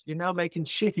place, you're now making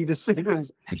shitty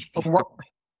decisions of what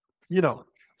you know.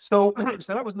 So,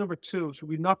 so that was number two. Should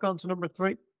we knock on to number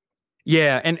three?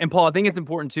 Yeah, and Paul, I think it's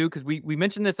important too because we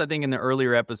mentioned this I think in the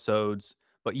earlier episodes,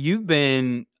 but you've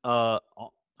been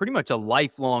pretty much a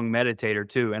lifelong meditator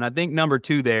too, and I think number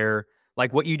two there,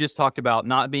 like what you just talked about,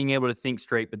 not being able to think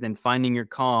straight, but then finding your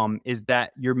calm, is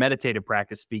that your meditative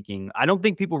practice speaking. I don't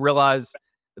think people realize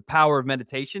the power of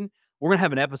meditation. We're gonna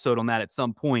have an episode on that at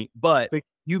some point, but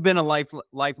you've been a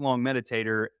lifelong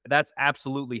meditator. That's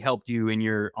absolutely helped you in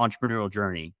your entrepreneurial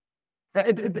journey.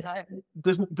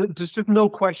 There's just no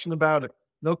question about it.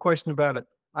 No question about it.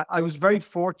 I was very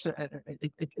fortunate.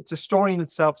 It's a story in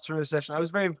itself through a session. I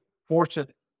was very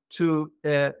fortunate to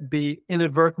be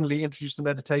inadvertently introduced to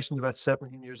meditation at about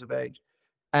 17 years of age.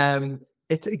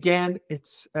 It's again,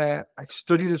 I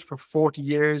studied it for 40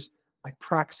 years. I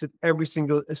practice it every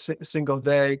single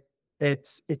day.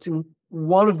 It's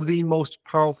one of the most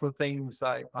powerful things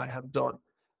I have done,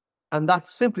 and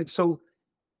that's simply so.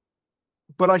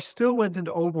 But I still went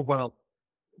into overwhelm.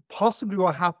 Possibly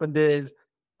what happened is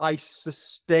I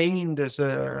sustained it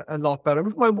a lot better.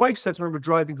 My wife said to me, I remember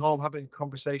driving home, having a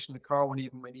conversation in the car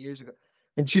even many years ago.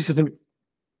 And she said to me,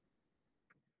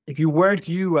 if you weren't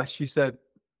you, as she said,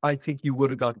 I think you would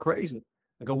have gone crazy.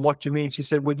 I go, what do you mean? She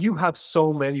said, well, you have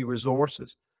so many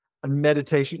resources and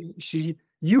meditation.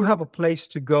 You have a place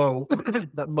to go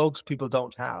that most people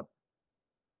don't have.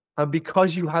 And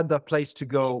because you had that place to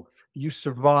go, you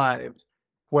survived.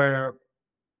 Where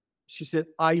she said,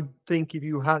 I think if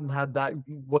you hadn't had that,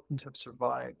 you wouldn't have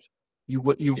survived. You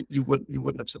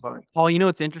wouldn't have survived. Paul, you know,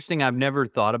 it's interesting. I've never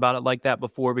thought about it like that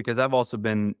before because I've also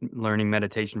been learning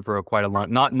meditation for quite a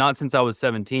long, not since I was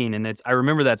 17. And I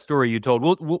remember that story you told.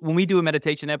 When we do a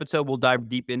meditation episode, we'll dive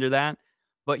deep into that.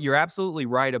 But you're absolutely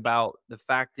right about the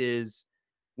fact is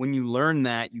when you learn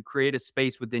that, you create a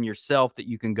space within yourself that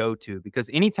you can go to. Because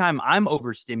anytime I'm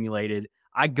overstimulated,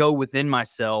 I go within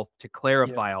myself to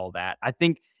clarify all that. I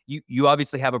think you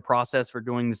obviously have a process for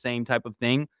doing the same type of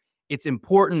thing. It's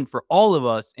important for all of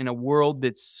us in a world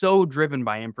that's so driven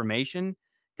by information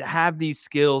to have these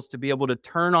skills to be able to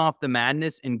turn off the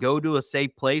madness and go to a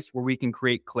safe place where we can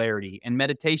create clarity. And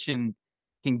meditation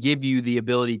can give you the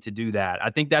ability to do that. I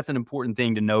think that's an important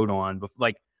thing to note on,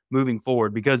 like moving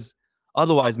forward, because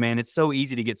otherwise, man, it's so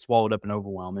easy to get swallowed up in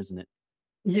overwhelm, isn't it?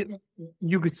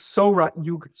 You get so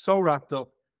wrapped up,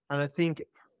 and I think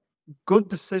good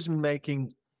decision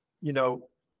making,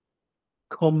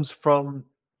 comes from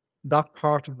that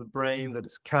part of the brain that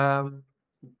is calm.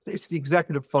 It's the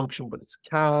executive function, but it's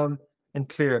calm and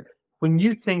clear. When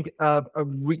you think of a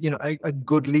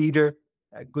good leader,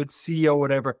 a good CEO,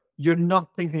 whatever, you're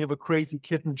not thinking of a crazy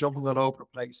kitten jumping all over the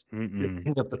place. You're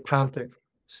thinking of the panther,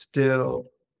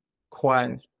 still,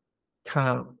 quiet,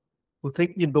 calm. We'll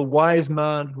think the wise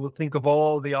man who will think of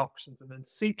all the options and then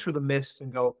see through the mist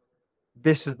and go,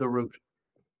 this is the route.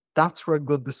 That's where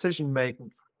good decision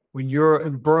making. When you're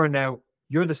in burnout,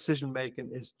 your decision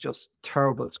making is just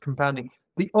terrible. It's compounding.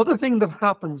 The other thing that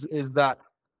happens is that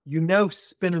you now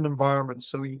spin an environment.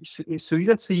 Let's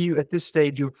say you at this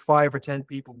stage you have 5 or 10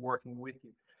 people working with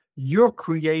you. You're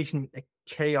creating a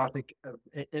chaotic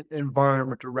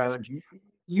environment around you.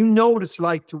 You know what it's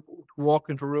like to walk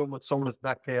into a room with someone that's in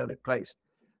that chaotic place.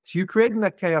 So you're creating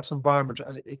that chaos environment,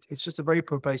 and it's just a very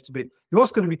poor place to be. You're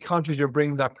also going to be conscious you're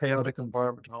bringing that chaotic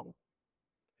environment home.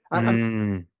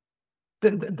 And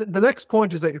Mm. the next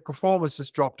point is that your performance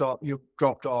has dropped off. You've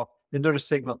dropped off. Another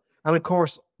signal. And of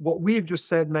course, what we've just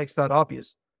said makes that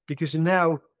obvious because you're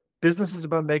now business is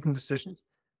about making decisions,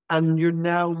 and you're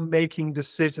now making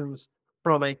decisions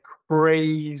from a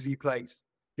crazy place.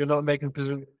 You're not making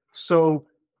decisions. So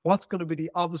what's going to be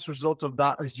the obvious result of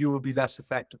that is you will be less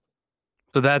effective.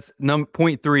 So that's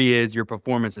point 3 is your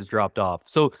performance has dropped off.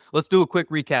 So let's do a quick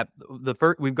recap.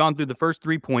 We've gone through the first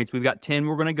 3 points. We've got 10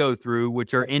 we're going to go through,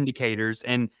 which are indicators,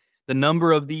 and the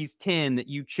number of these 10 that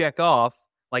you check off,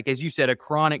 like as you said, a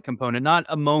chronic component, not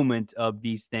a moment of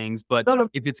these things, but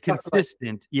if it's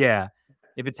consistent, yeah,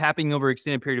 if it's happening over an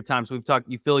extended period of time. So we've talked,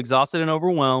 you feel exhausted and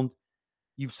overwhelmed.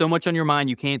 You've so much on your mind,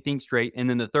 you can't think straight. And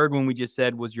then the third one we just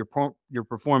said was your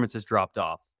performance has dropped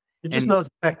off. You're just not as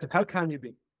effective. How can you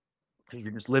be? Because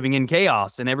you're just living in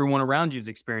chaos and everyone around you is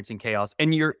experiencing chaos,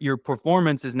 and your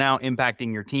performance is now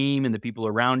impacting your team and the people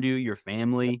around you, your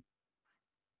family.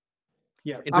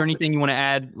 Yeah. Is there anything you want to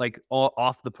add, like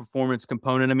off the performance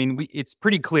component? I mean, it's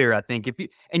pretty clear, I think. I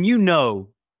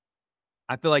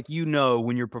feel like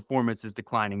when your performance is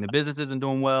declining, the business isn't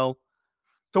doing well.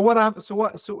 So what happens?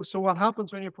 So what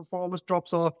happens when your performance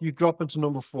drops off? You drop into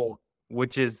number 4,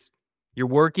 which is you're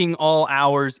working all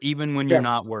hours, even when you're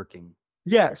not working.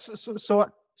 Yes.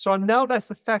 So I'm now less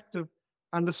effective,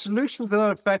 and the solution to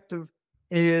that effective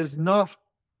is not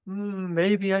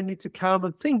maybe I need to calm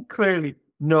and think clearly.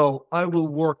 No, I will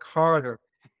work harder.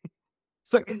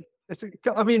 So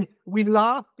I mean, we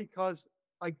laugh because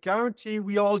I guarantee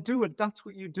we all do it. That's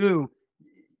what you do.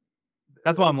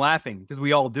 That's why I'm laughing, because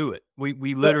we all do it.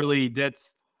 We literally,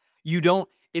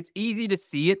 it's easy to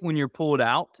see it when you're pulled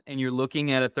out and you're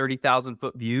looking at a 30,000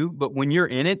 foot view. But when you're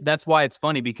in it, that's why it's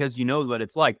funny, because you know what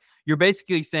it's like. You're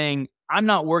basically saying, I'm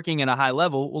not working at a high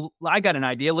level. Well, I got an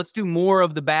idea. Let's do more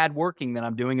of the bad working that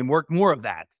I'm doing and work more of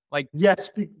that. Like, yes,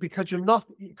 because your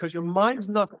mind's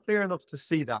not clear enough to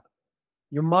see that.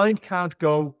 Your mind can't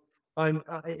go,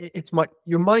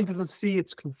 your mind doesn't see,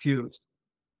 it's confused.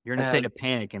 You're in a state of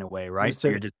panic in a way, right? So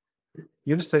you're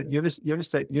just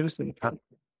in panic.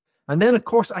 And then, of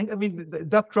course, I mean,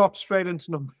 that drops straight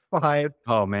into number 5.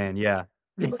 Oh, man, yeah.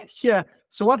 Yeah.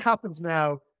 So what happens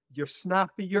now? You're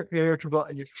snappy, you're irritable,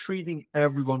 and you're treating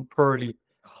everyone poorly.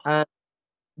 And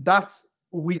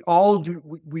we all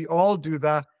do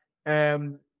that.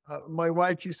 My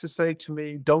wife used to say to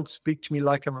me, "Don't speak to me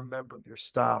like I'm a member of your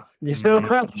staff." You know,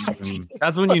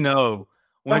 that's when you know.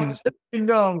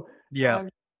 Yeah.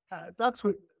 That's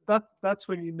when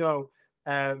you know.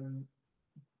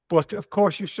 But of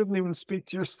course, you shouldn't even speak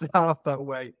to your staff that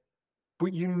way.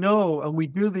 But and we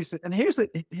do these. And here's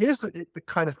the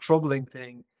kind of troubling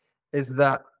thing, is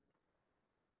that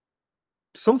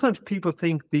sometimes people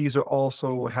think these are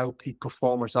also how peak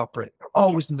performers operate. They're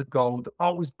always in the go. They're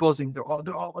always buzzing. They're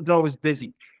always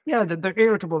busy. Yeah, they're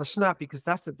irritable. They're snappy because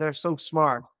they're so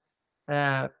smart.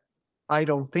 I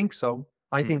don't think so.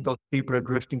 I think those people are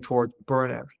drifting towards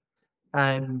burnout,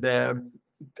 and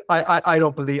I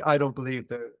don't believe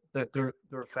they're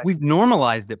effective. We've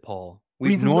normalized it, Paul.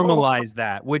 We've normalized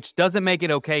that, which doesn't make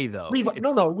it okay, though. We've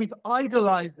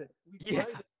idolized it.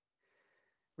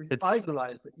 We've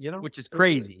idolized it, which is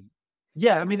crazy.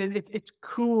 Yeah, I mean, it's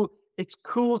cool. It's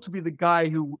cool to be the guy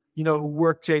who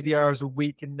works 80 hours a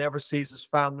week and never sees his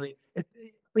family. I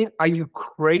mean, are you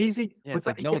crazy? Yeah, it's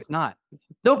like, no, it's not.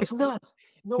 No, it's not.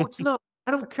 No, it's not.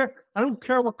 I don't care. I don't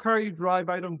care what car you drive.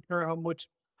 I don't care how much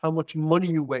money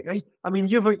you weigh. I mean,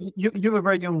 you have a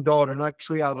very young daughter, and I have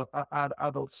 3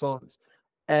 adult sons.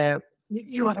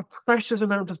 You have a precious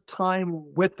amount of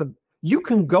time with them. You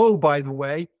can go, by the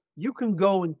way. You can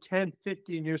go in 10,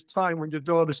 15 years' time when your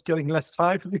daughter's getting less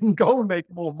time. You can go and make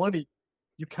more money.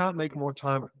 You can't make more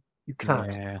time. You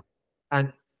can't. Yeah.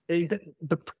 And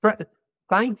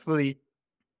thankfully,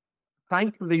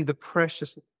 the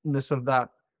preciousness of that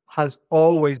has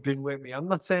always been with me. I'm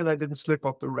not saying I didn't slip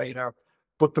off the radar,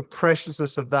 but the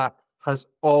preciousness of that has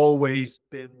always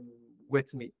been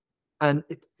with me. And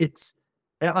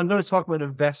I'm going to talk about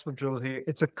investment drill here.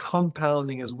 It's a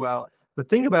compounding as well. The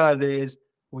thing about it is,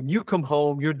 when you come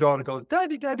home, your daughter goes,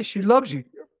 "Daddy, Daddy, she loves you.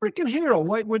 You're a freaking hero.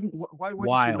 Why wouldn't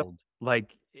Wild.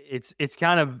 Like it's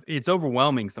kind of it's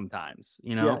overwhelming sometimes,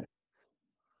 you Yeah. know?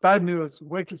 Bad news.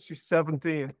 Wait till she's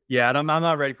 17. Yeah, and I'm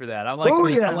not ready for that. Oh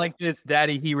I'm yeah. like this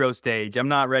daddy hero stage. I'm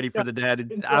not ready Yeah. for the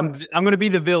dad. No. I'm gonna be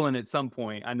the villain at some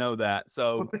point. I know that.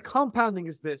 So But the compounding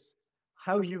is this: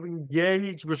 how you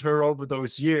engage with her over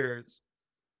those years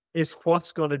is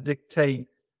what's going to dictate.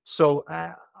 So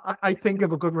I think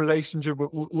of a good relationship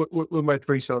with my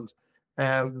three sons,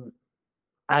 um,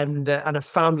 and a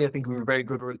family. I think we have a very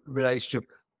good relationship.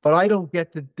 But I don't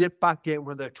get to dip back in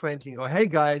when they're 20 and go, "Hey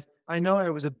guys, I know I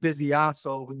was a busy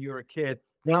asshole when you were a kid.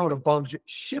 Now the bombs,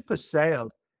 ship has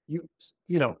sailed. You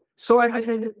know." So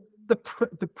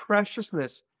the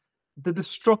preciousness, the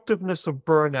destructiveness of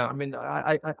burnout. I mean,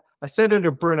 I said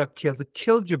earlier, burnout kills. It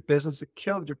kills your business. It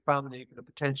kills your family. It could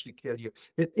potentially kill you.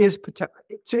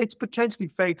 It's potentially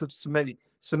fatal to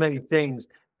so many things.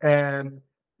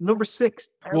 Number six,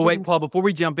 well, wait, everything's Paul, before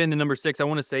we jump into number 6, I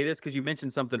want to say this because you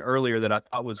mentioned something earlier that I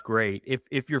thought was great.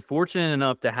 If you're fortunate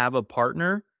enough to have a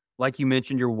partner, like you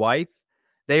mentioned, your wife,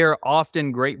 they are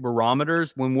often great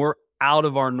barometers when we're out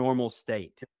of our normal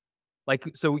state.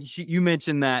 Like, so you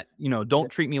mentioned that, yeah, don't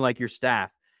treat me like your staff.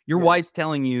 Your yeah, wife's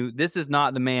telling you, this is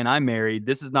not the man I married.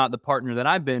 This is not the partner that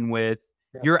I've been with.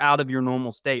 yeah, You're out of your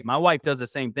normal state. My wife does the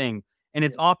same thing. And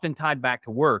it's yeah. often tied back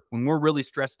to work. When we're really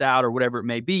stressed out or whatever it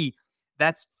may be,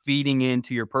 that's feeding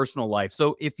into your personal life.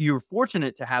 So if you're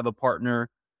fortunate to have a partner,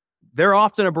 they're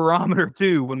often a barometer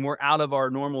too when we're out of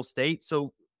our normal state.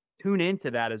 So tune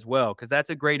into that as well, because that's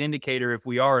a great indicator if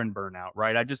we are in burnout,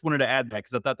 right? I just wanted to add that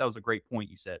because I thought that was a great point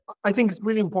you said. I think it's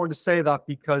really important to say that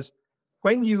because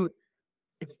when you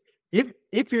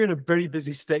if you're in a very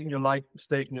busy state in your life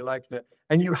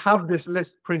and you have this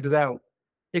list printed out,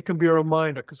 it can be a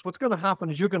reminder because what's going to happen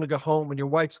is you're going to go home and your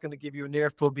wife's going to give you an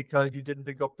earful because you didn't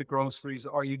pick up the groceries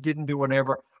or you didn't do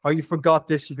whatever or you forgot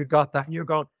this, you forgot that, and you're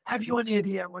going, "Have you any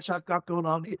idea how much I've got going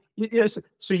on?" Yes.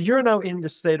 So you're now in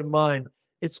this state of mind.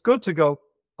 It's good to go,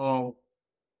 "Oh,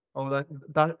 oh,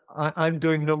 I'm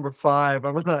doing number five.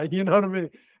 I'm not," you know what I mean?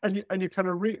 And you kind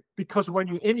of because when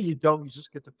you're in it, you don't. You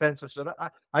just get defensive. So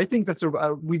I think that's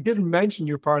we didn't mention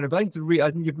your partner, but I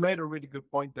think you've made a really good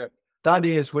point there. That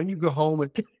is when you go home and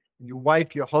your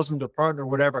wife, your husband, or partner,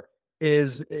 whatever,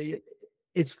 is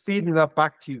feeding that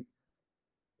back to you.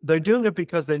 They're doing it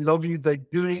because they love you. They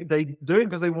doing it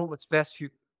because they want what's best for you.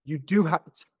 You do have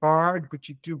it's hard, but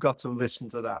you do got to listen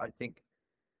to that. I think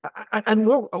and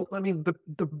what I mean,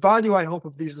 the value I hope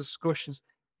of these discussions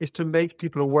is to make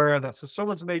people aware of that. So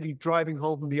someone's maybe driving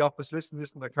home from the office, listening to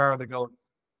this in their car, they're going,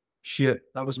 "Shit,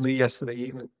 that was me yesterday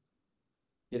evening,"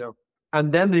 you know.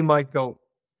 And then they might go,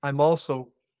 "I'm also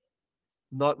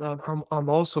not. I'm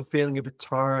also feeling a bit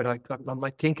tired. I'm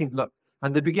like thinking, look,"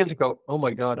 and they begin to go, "Oh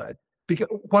my god!" Because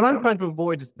what I'm trying to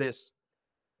avoid is this.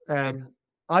 Um,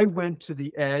 I went to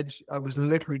the edge. I was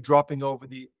literally dropping over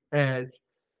the edge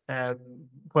um,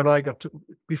 when I got to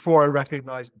before I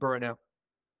recognized burnout.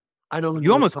 I don't You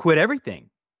know. almost quit everything.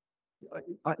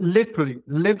 I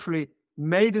literally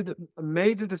made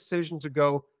a decision to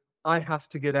go. I have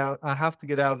to get out. I have to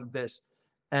get out of this.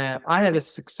 I had a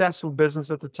successful business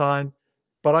at the time,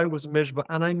 but I was miserable,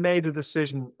 and I made a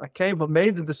decision.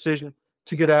 Made the decision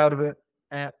to get out of it.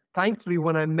 Thankfully,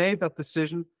 when I made that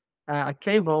decision, I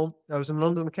came home. I was in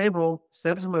London. I came home,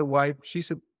 said it to my wife. She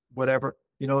said, "Whatever,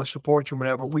 support you,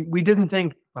 whatever." We didn't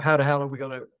think, well, how the hell are we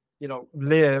going to,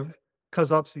 live?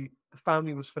 Because obviously the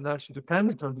family was financially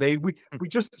dependent on me. We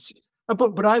just,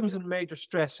 but I was in major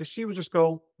stress. So she was just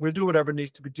go, "We'll do whatever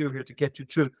needs to be done here to get you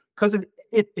through." Because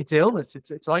it's illness.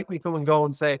 It's like we come and go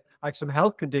and say, "I have some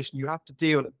health condition. You have to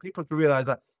deal with it." People have to realize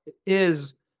that it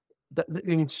is that I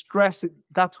mean, stress.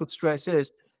 That's what stress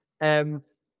is. Um,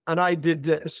 and I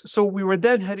did. So we were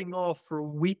then heading off for a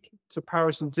week to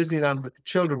Paris and Disneyland with the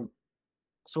children.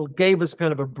 So it gave us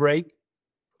kind of a break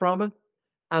from it.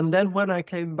 And then when I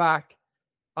came back,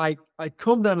 I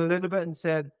come down a little bit and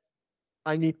said,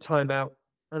 "I need time out."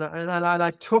 And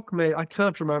I took me, I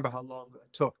can't remember how long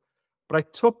it took, but I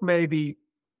took maybe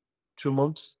 2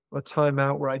 months of time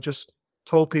out where I just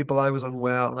told people I was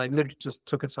unwell and I literally just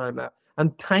took a time out.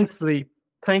 And thankfully,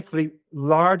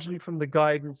 largely from the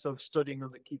guidance of studying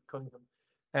under Keith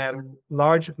Cunningham,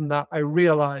 largely from that, I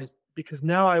realized because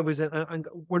now I was in, and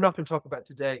we're not going to talk about it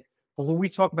today, but when we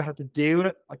talk about how to deal with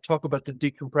it, I talk about the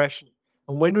decompression.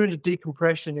 And when you're in a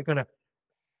decompression, you're going to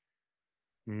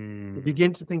Mm,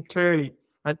 begin to think clearly.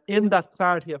 And in that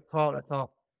clarity of thought, I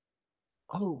thought,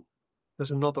 oh,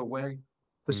 there's another way.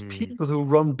 There's mm, people who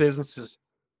run businesses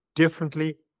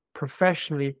differently,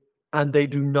 professionally, and they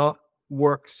do not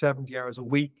work 70 hours a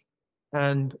week.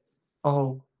 And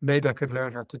oh, maybe I could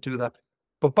learn how to do that.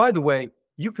 But by the way,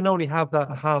 you can only have that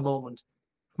aha moment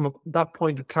that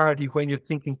point of clarity when you're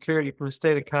thinking clearly from a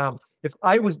state of calm. If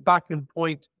I was back in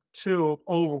point two of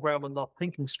overwhelm and not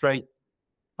thinking straight,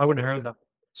 I wouldn't have heard that.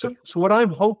 So what I'm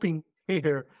hoping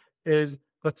here is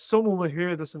that someone will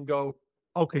hear this and go,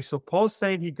 okay, so Paul's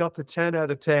saying he got the 10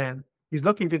 out of 10. He's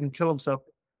lucky he didn't kill himself.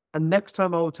 And next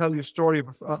time I will tell you a story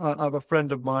of a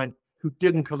friend of mine who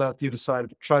didn't come out the other side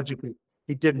of it. Tragically,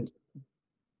 he didn't.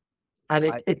 And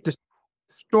it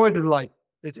destroyed his life.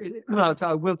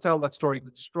 I will tell that story.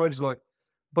 It destroyed his life.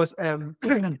 But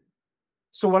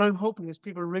so what I'm hoping is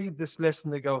people read this list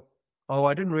and they go, oh,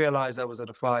 I didn't realize I was at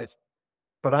a 5.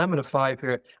 But I'm at a 5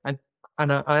 here. And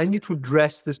I need to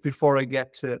address this before I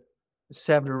get to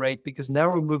 7 or 8, because now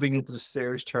we're moving into the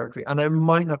serious territory. And I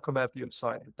might not come out the other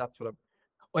side. That's what I'm.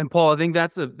 And Paul, I think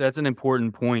that's an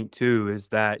important point too, is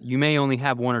that you may only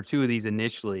have 1 or 2 of these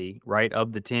initially, right,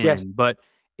 of the 10, Yes. but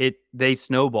they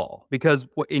snowball because,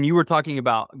 and you were talking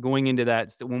about going into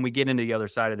that when we get into the other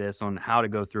side of this on how to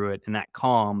go through it and that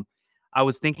calm. I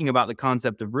was thinking about the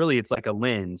concept of really it's like a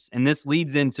lens, and this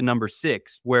leads into number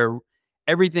 6, where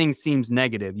everything seems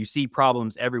negative. You see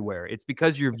problems everywhere. It's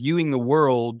because you're viewing the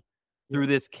world through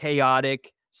this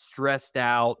chaotic, stressed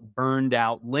out, burned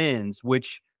out lens,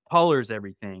 which colors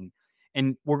everything.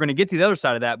 And we're going to get to the other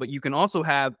side of that, but you can also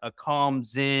have a calm,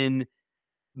 Zen,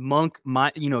 monk,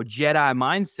 Jedi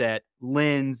mindset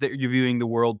lens that you're viewing the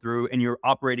world through, and you're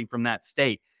operating from that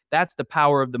state. That's the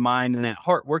power of the mind and that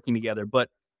heart working together. But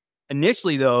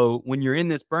initially, though, when you're in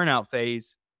this burnout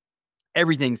phase,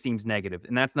 everything seems negative.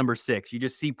 And that's number 6. You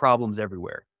just see problems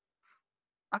everywhere.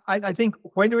 I think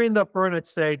when you're in that burnout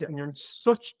state and you're in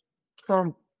such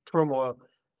turmoil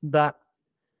that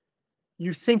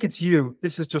you think it's you,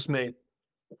 this is just me.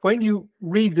 When you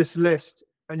read this list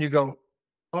and you go,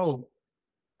 oh,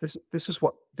 this is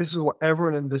what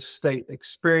everyone in this state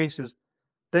experiences,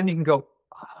 then you can go,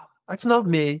 that's not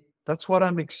me. That's what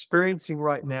I'm experiencing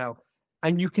right now.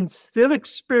 And you can still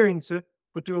experience it,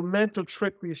 but do a mental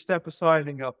trick where you step aside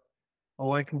and go,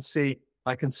 oh, I can see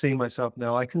myself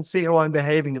now. I can see how I'm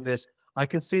behaving in this. I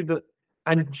can see that.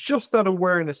 And just that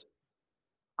awareness.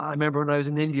 I remember when I was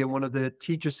in India, one of the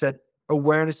teachers said,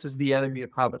 awareness is the enemy of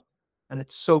habit. And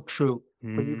it's so true.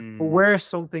 When you're aware of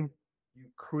something, you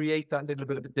create that little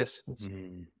bit of a distance.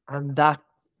 And that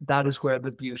is where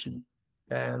the beauty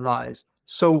lies.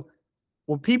 So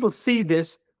when people see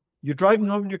this, you're driving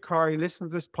home in your car, you listen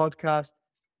to this podcast,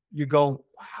 you go,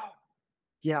 wow,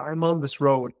 yeah, I'm on this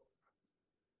road.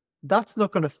 That's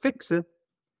not going to fix it,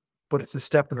 but it's a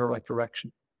step in the right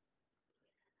direction.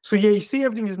 So yeah, you see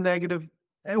everything is negative.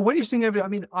 And when you're seeing everything, I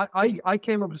mean, I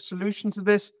came up with a solution to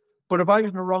this, but if I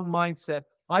was in the wrong mindset,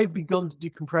 I'd begun the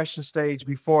decompression stage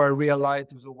before I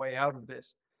realized there was a way out of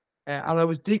this. And I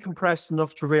was decompressed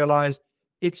enough to realize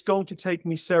it's going to take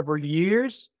me several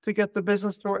years to get the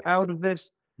business out of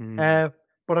this.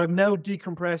 But I'm now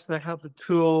decompressed and I have the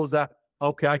tools that,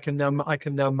 okay, I can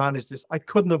now manage this. I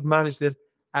couldn't have managed it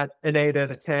at an 8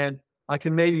 out of 10. I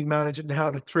can maybe manage it now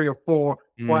at a 3 or 4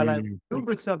 while I move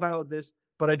myself out of this,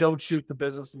 but I don't shoot the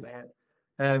business in the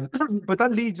head. But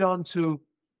that leads on to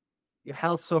your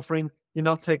health suffering. You're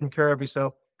not taking care of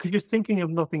yourself because you're thinking of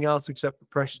nothing else except the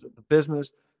pressures of the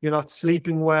business. You're not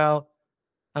sleeping well.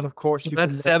 And of course,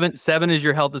 that's 7. 7 is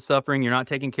your health is suffering. You're not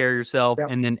taking care of yourself. Yeah.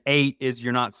 And then 8 is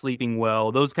you're not sleeping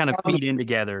well. Those kind of feed in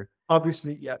together.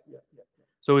 Obviously. Yeah.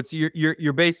 So it's you're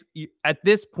at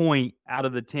this point out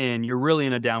of the 10, you're really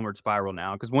in a downward spiral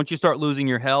now. Because once you start losing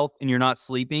your health and you're not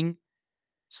sleeping,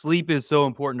 sleep is so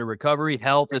important to recovery.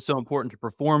 Health is so important to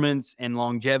performance and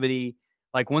longevity.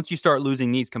 Like once you start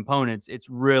losing these components, it's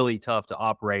really tough to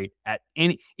operate at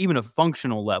even a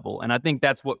functional level. And I think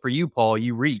that's what for you, Paul,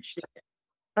 you reached.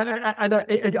 And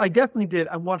I definitely did.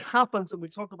 And what happens, and we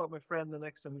talk about my friend the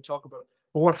next time we talk about it,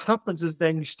 but what happens is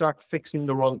then you start fixing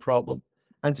the wrong problem.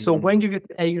 And so when you get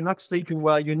to A, you're not sleeping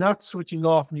well, you're not switching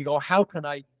off, and you go, how can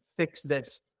I fix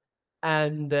this?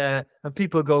 And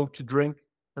people go to drink,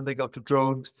 and they go to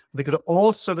drugs, they go to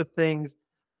all sort of things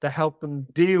to help them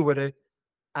deal with it.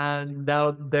 And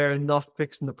now they're not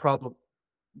fixing the problem.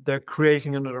 They're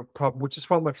creating another problem, which is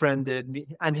what my friend did.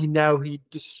 And he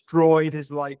destroyed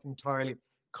his life entirely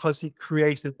because he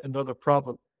created another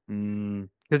problem.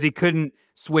 Because he couldn't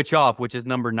switch off, which is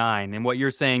number 9. And what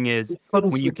you're saying is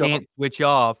when you can't switch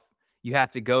off, you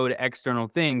have to go to external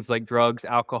things like drugs,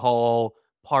 alcohol,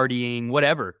 partying,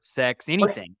 whatever, sex,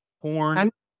 anything,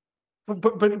 porn.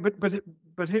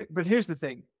 But here's the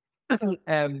thing.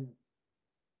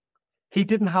 He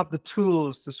didn't have the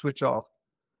tools to switch off.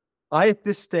 I, at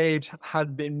this stage,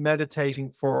 had been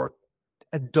meditating for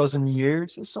a dozen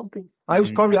years or something. I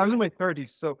was in my 30s,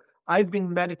 so I'd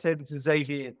been meditating since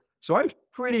 18. So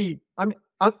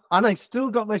and I still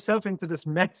got myself into this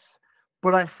mess,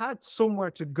 but I had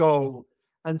somewhere to go.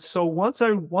 And so once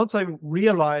I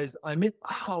realized I'm in,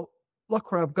 oh,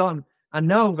 look where I've gone. And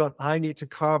now I'm going, I need to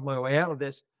carve my way out of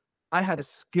this. I had a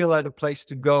skill, I had a place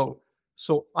to go.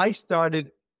 So I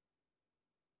started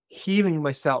healing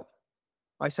myself.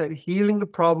 I started healing the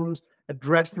problems,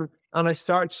 addressing them, and I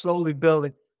started slowly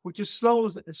building, which is slow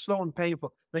and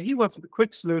painful. Now he went for the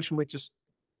quick solution, which is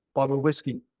bottle of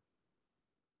whiskey.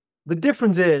 The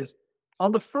difference is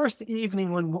on the first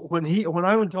evening when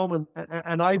I went home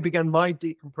and I began my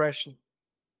decompression,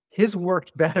 his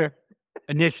worked better.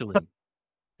 Initially.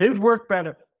 His worked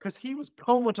better because he was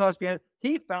comatose behind.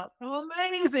 He felt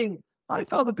amazing. I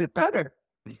felt a bit better.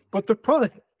 But the problem,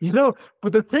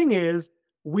 but the thing is,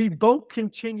 we both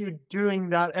continued doing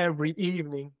that every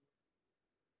evening.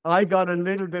 I got a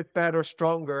little bit better,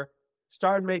 stronger,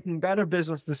 started making better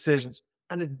business decisions,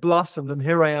 and it blossomed. And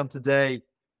here I am today,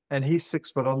 and he's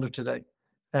 6 foot under today.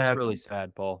 It's really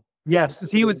sad, Paul. Yes.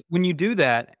 When you do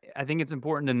that, I think it's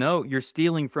important to note you're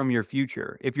stealing from your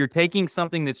future. If you're taking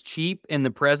something that's cheap in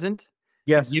the present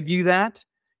Yes. to give you that,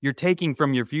 you're taking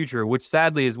from your future, which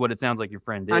sadly is what it sounds like your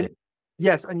friend did.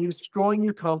 Yes, and you're destroying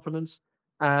your confidence,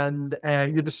 and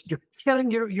you're killing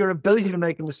your ability to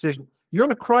make a decision. You're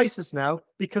in a crisis now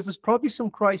because there's probably some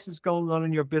crisis going on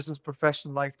in your business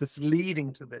professional life that's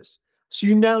leading to this. So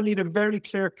you now need a very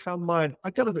clear, calm mind.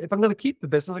 If I'm going to keep the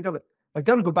business, I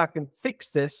got to go back and fix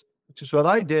this, which is what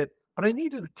I did. But I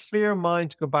needed a clear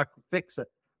mind to go back and fix it.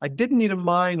 I didn't need a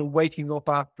mind waking up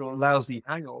after a lousy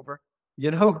hangover,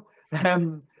 which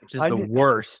is the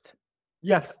worst.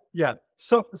 Yes, yeah.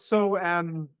 So,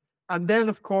 and then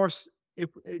of course,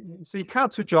 so you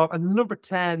can't switch off. And number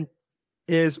 10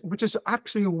 which is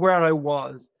actually where I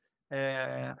was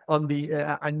and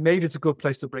maybe it's a good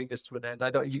place to bring this to an end. I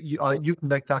don't, you can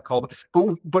make that call,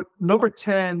 but number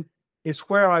 10 is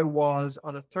where I was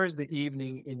on a Thursday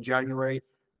evening in January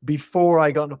before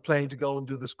I got on a plane to go and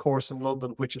do this course in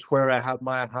London, which is where I had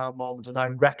my aha moment. And I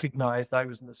recognized I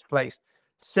was in this place.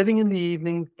 Sitting in the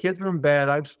evening, kids were in bed.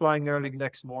 I was flying early the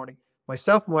next morning.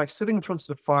 Myself and my wife sitting in front of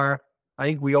the fire. I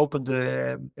think we opened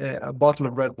a bottle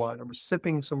of red wine. I was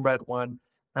sipping some red wine,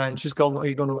 and she's going, "Are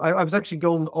you going to?" I was actually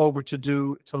going over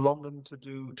to London to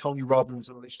do Tony Robbins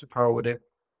and Unleash the Power Within.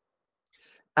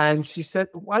 And she said,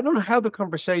 well, I don't know how the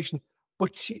conversation,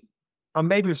 but or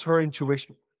maybe it was her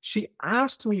intuition. She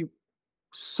asked me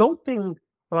something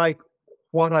like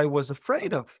what I was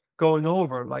afraid of going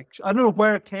over. Like, I don't know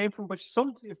where it came from, but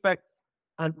something to the effect.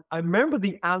 And I remember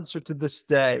the answer to this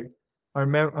day. I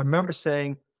remember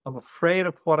saying, I'm afraid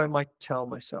of what I might tell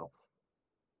myself.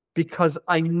 Because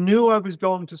I knew I was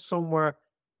going to somewhere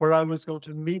where I was going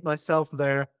to meet myself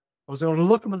there. I was going to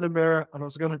look him in the mirror and I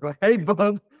was going to go, hey,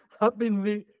 bud, I've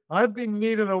been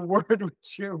needing a word with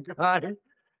you, guy.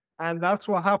 And that's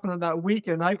what happened on that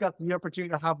weekend. I got the opportunity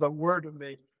to have that word with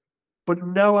me. But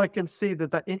now I can see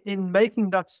that in making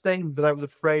that statement that I was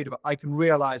afraid of, I can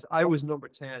realize I was number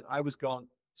 10. I was gone.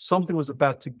 Something was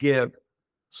about to give.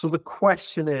 So the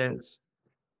question is,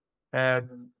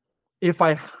 if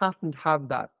I hadn't had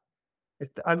that,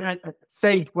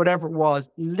 say whatever it was,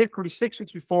 literally 6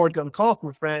 weeks before, I'd got a call from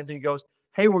a friend and he goes,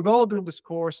 hey, we're all doing this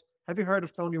course. Have you heard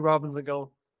of Tony Robbins? I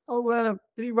go, oh, well,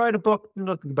 did he write a book?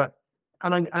 Nothing about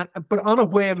it. But on a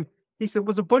whim, he said,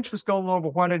 was a bunch of us going over,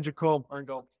 why didn't you come? I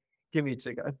go, give me a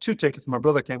ticket. I had 2 tickets. My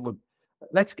brother came with,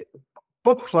 let's get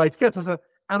book flights, and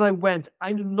I went.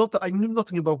 I knew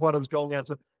nothing about what I was going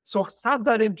after. So had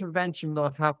that intervention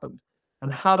not happened,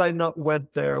 and had I not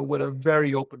went there with a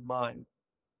very open mind,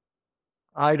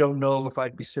 I don't know if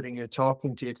I'd be sitting here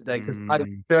talking to you today, because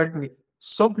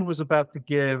something was about to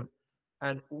give.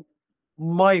 And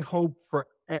my hope for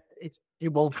it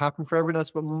won't happen for everyone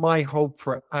else, but my hope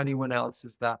for anyone else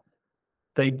is that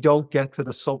they don't get to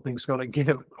the something's going to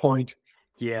give point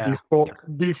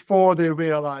before they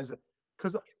realize it.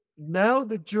 Because now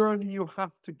the journey you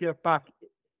have to get back,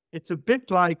 it's a bit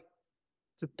like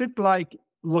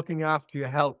looking after your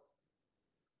health.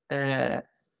 And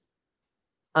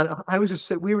I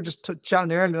was we were just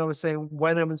chatting earlier, and I was saying,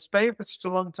 when I'm in Spain for such a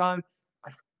long time,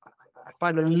 I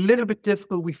find it a little bit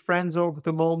difficult with friends over at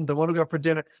the moment. They want to go for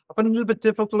dinner. I find it a little bit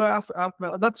difficult after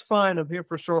and that's fine. I'm here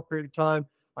for a short period of time.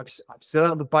 I'm still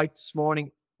on the bike this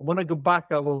morning. And when I go back,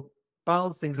 I will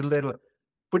balance things a little.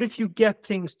 But if you get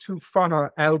things too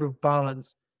far out of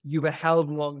balance, you have a hell of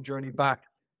a long journey back.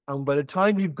 And by the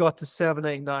time you've got to 7,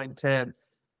 8, 9, 10,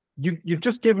 you've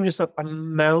just given yourself a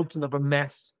mountain of a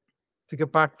mess to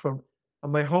get back from.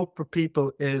 And my hope for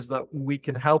people is that we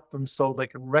can help them so they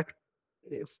can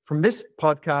from this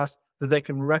podcast, that they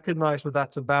can recognize what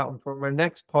that's about. And from our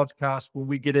next podcast, when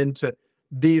we get into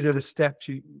these are the steps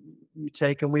you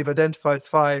take. And we've identified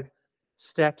 5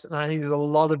 steps. And I think there's a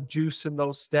lot of juice in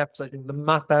those steps. I think the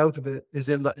map out of it is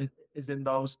in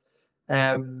those.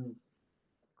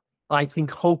 I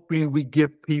think hopefully we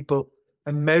give people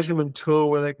a measurement tool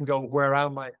where they can go, where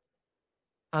am I?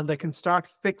 And they can start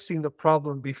fixing the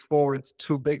problem before it's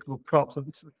too big of a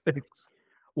problem to fix.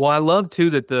 Well, I love too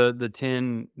that the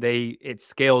 10 it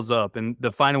scales up, and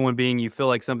the final one being you feel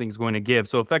like something's going to give.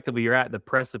 So effectively you're at the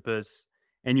precipice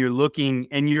and you're looking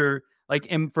and you're like,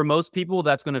 and for most people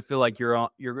that's going to feel like you're on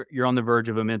the verge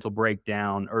of a mental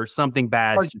breakdown or something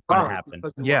bad's just going to happen.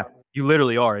 Yeah, you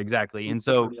literally are, exactly. And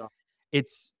so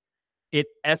it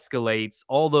escalates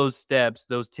all those steps,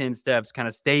 those 10 steps, kind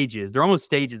of stages. They're almost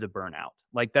stages of burnout.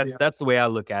 Like that's the way I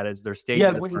look at it, is they're stages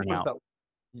of burnout.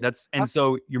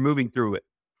 So you're moving through it.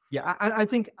 Yeah, I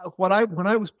think when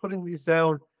I was putting these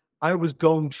down, I was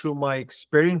going through my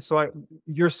experience. So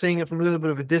you're seeing it from a little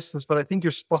bit of a distance, but I think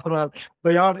you're spot on.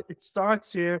 It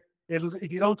starts here.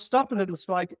 If you don't stop it,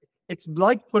 it's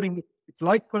like putting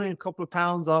a couple of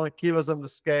pounds on a kilos on the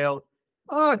scale.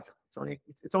 Oh, it's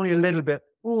only a little bit.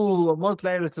 Oh, a month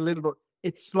later, it's a little bit.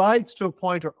 It slides to a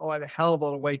point where, I have a hell of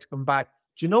a way to come back.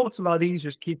 Do you know what's a lot easier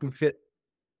is keeping fit?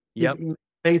 Yep.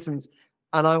 Maintenance.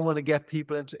 And I want to get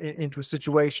people into a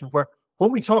situation where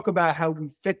when we talk about how we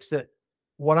fix it,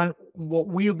 what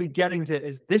we'll be getting to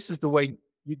is this is the way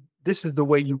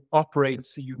you operate,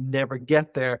 so you never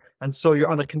get there. And so you're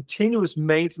on a continuous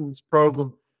maintenance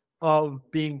program of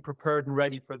being prepared and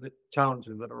ready for the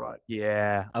challenges that arrive.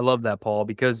 Yeah, I love that, Paul,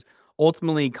 because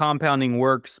ultimately compounding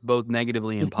works both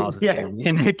negatively and positively.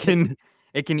 And it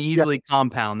can easily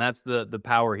compound. That's the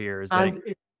power here.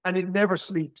 And it never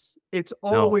sleeps. It's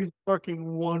always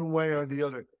working one way or the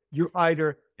other. You're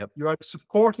either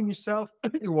supporting yourself,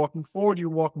 you're walking forward, you're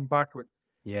walking backward.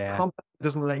 Yeah. Compound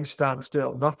doesn't let you stand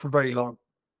still, not for very long.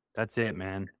 That's it,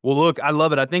 man. Well, look, I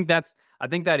love it. I think that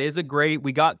is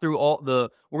we got through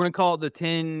we're going to call it the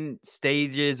 10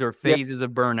 stages or phases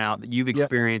of burnout that you've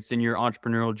experienced in your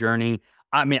entrepreneurial journey.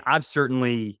 I mean,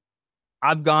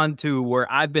 I've gone to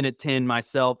where I've been at 10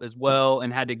 myself as well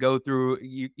and had to go through.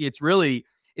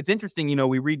 It's interesting,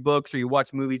 we read books or you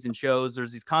watch movies and shows.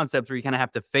 There's these concepts where you kind of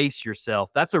have to face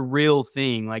yourself. That's a real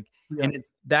thing. And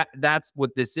it's that's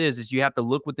what this is you have to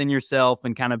look within yourself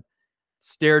and kind of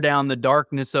stare down the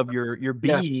darkness of your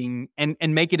being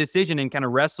and make a decision and kind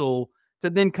of wrestle to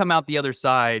then come out the other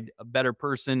side a better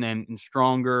person and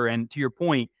stronger. And to your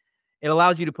point, it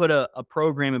allows you to put a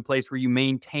program in place where you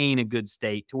maintain a good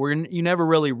state to where you never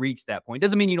really reach that point.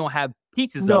 Doesn't mean you don't have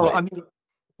pieces of it. I mean,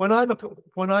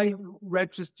 when I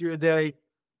register a day,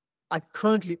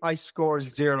 I score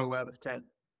 0 out of 10.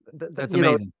 That's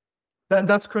amazing.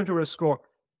 That's currently a score.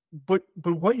 But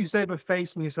what you say about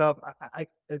facing yourself,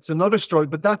 it's another story.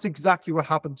 But that's exactly what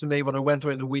happened to me when I went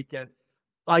away on the weekend.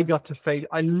 I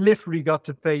literally got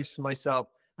to face myself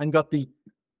and got the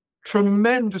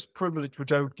tremendous privilege,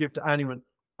 which I would give to anyone,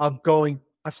 of going.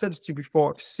 I've said this to you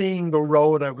before, seeing the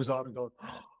road I was on and going,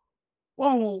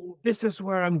 whoa, this is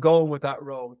where I'm going with that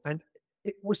road. And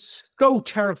it was so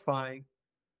terrifying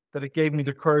that it gave me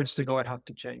the courage to go, I have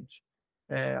to change.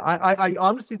 I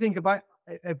honestly think if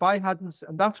I hadn't,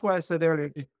 and that's why I said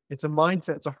earlier, it's a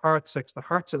mindset, it's a heart set, the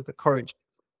heart set, the courage.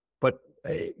 But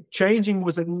changing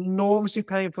was enormously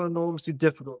painful, enormously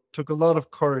difficult, took a lot of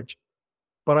courage.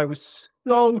 But I was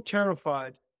so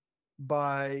terrified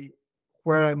by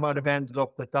where I might have ended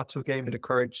up that's what gave me the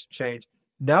courage to change.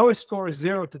 Now I score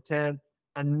 0 to 10.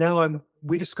 And now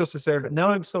we discussed this earlier, now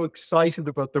I'm so excited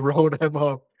about the road I'm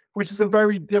on, which is a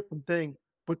very different thing.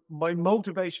 But my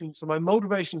motivation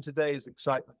today is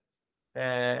excitement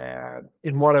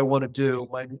in what I want to do.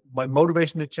 My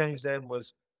motivation to change then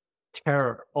was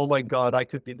terror. Oh my God, I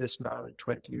could be this man in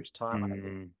 20 years'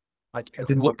 time. I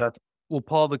didn't want that. Well,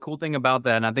 Paul, the cool thing about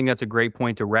that, and I think that's a great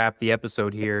point to wrap the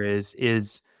episode here,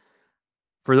 is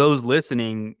for those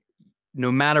listening, no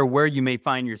matter where you may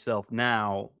find yourself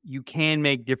now, you can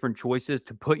make different choices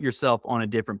to put yourself on a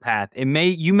different path.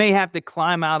 You may have to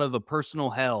climb out of a personal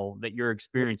hell that you're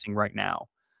experiencing right now,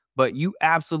 but you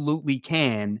absolutely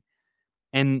can.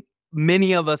 And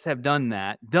many of us have done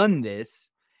this.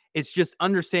 It's just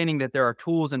understanding that there are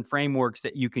tools and frameworks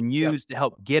that you can use to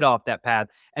help get off that path.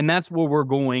 And that's where we're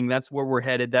going. That's where we're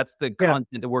headed. That's the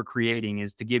content that we're creating,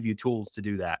 is to give you tools to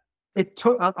do that.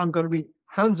 I'm going to be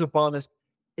hands up honest.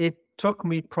 It took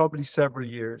me probably several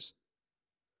years.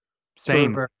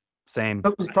 Same. It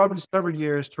took me probably several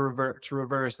years to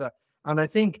reverse that. And I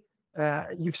think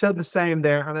you've said the same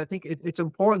there. And I think it's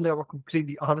important that we're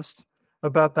completely honest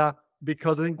about that,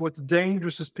 because I think what's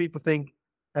dangerous is people think,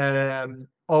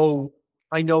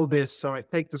 I know this, or I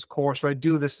take this course, or I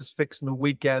do this as fixing the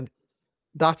weekend.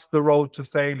 That's the road to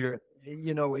failure.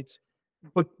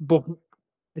 But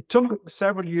it took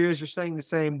several years. You're saying the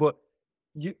same, but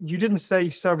you didn't say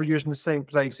several years in the same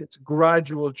place. It's a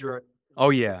gradual journey. Oh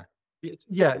yeah.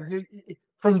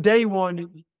 From day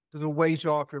one, the weight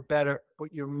off, you're better,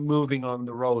 but you're moving on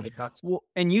the road. Well,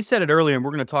 and you said it earlier, and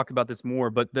we're going to talk about this more,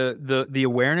 but the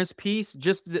awareness piece,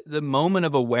 just the moment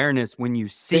of awareness when you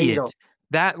see it,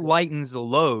 that lightens the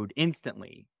load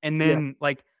instantly. And then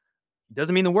like,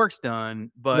 doesn't mean the work's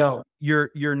done, but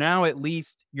you're now at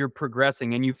least you're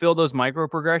progressing, and you feel those micro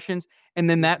progressions, and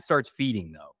then that starts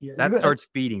feeding though. That starts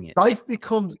feeding it.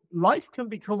 Life can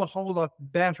become a whole lot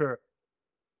better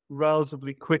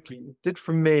relatively quickly. It did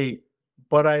for me,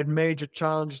 but I had major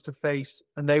challenges to face,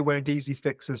 and they weren't easy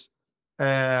fixes.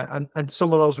 And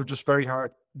some of those were just very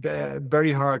hard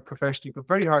professionally, but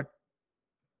very hard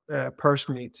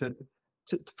personally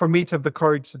for me to have the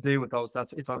courage to deal with those.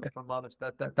 That's if I'm honest,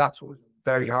 that's what was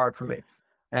very hard for me.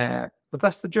 But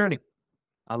that's the journey.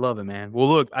 I love it, man. Well,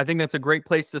 look, I think that's a great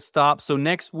place to stop. So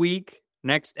next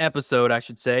episode, I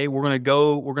should say, we're going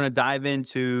to dive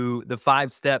into the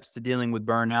 5 steps to dealing with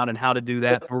burnout and how to do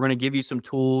that. So we're going to give you some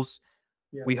tools.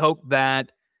 Yeah. We hope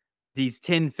that these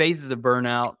 10 phases of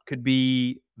burnout could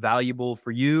be valuable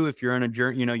for you if you're on a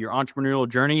journey, your entrepreneurial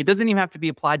journey. It doesn't even have to be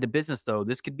applied to business though.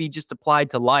 This could be just applied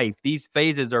to life. These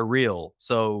phases are real.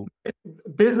 So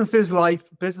business is life.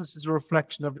 Business is a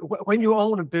reflection of when you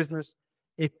own a business,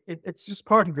 it's just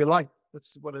part of your life.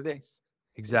 That's what it is.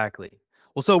 Exactly.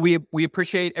 Well, so we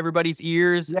appreciate everybody's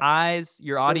ears, eyes,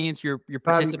 your audience, your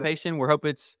participation. We hope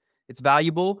it's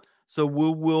valuable. So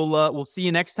we'll see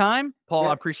you next time. Paul,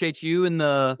 I appreciate you and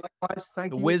the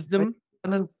wisdom.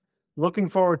 And then looking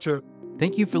forward to it.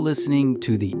 Thank you for listening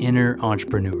to The Inner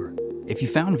Entrepreneur. If you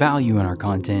found value in our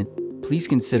content, please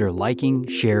consider liking,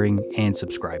 sharing, and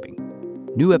subscribing.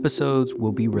 New episodes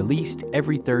will be released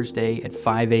every Thursday at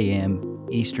 5 a.m.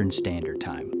 Eastern Standard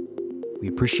Time. We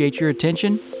appreciate your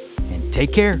attention, and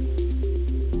take care.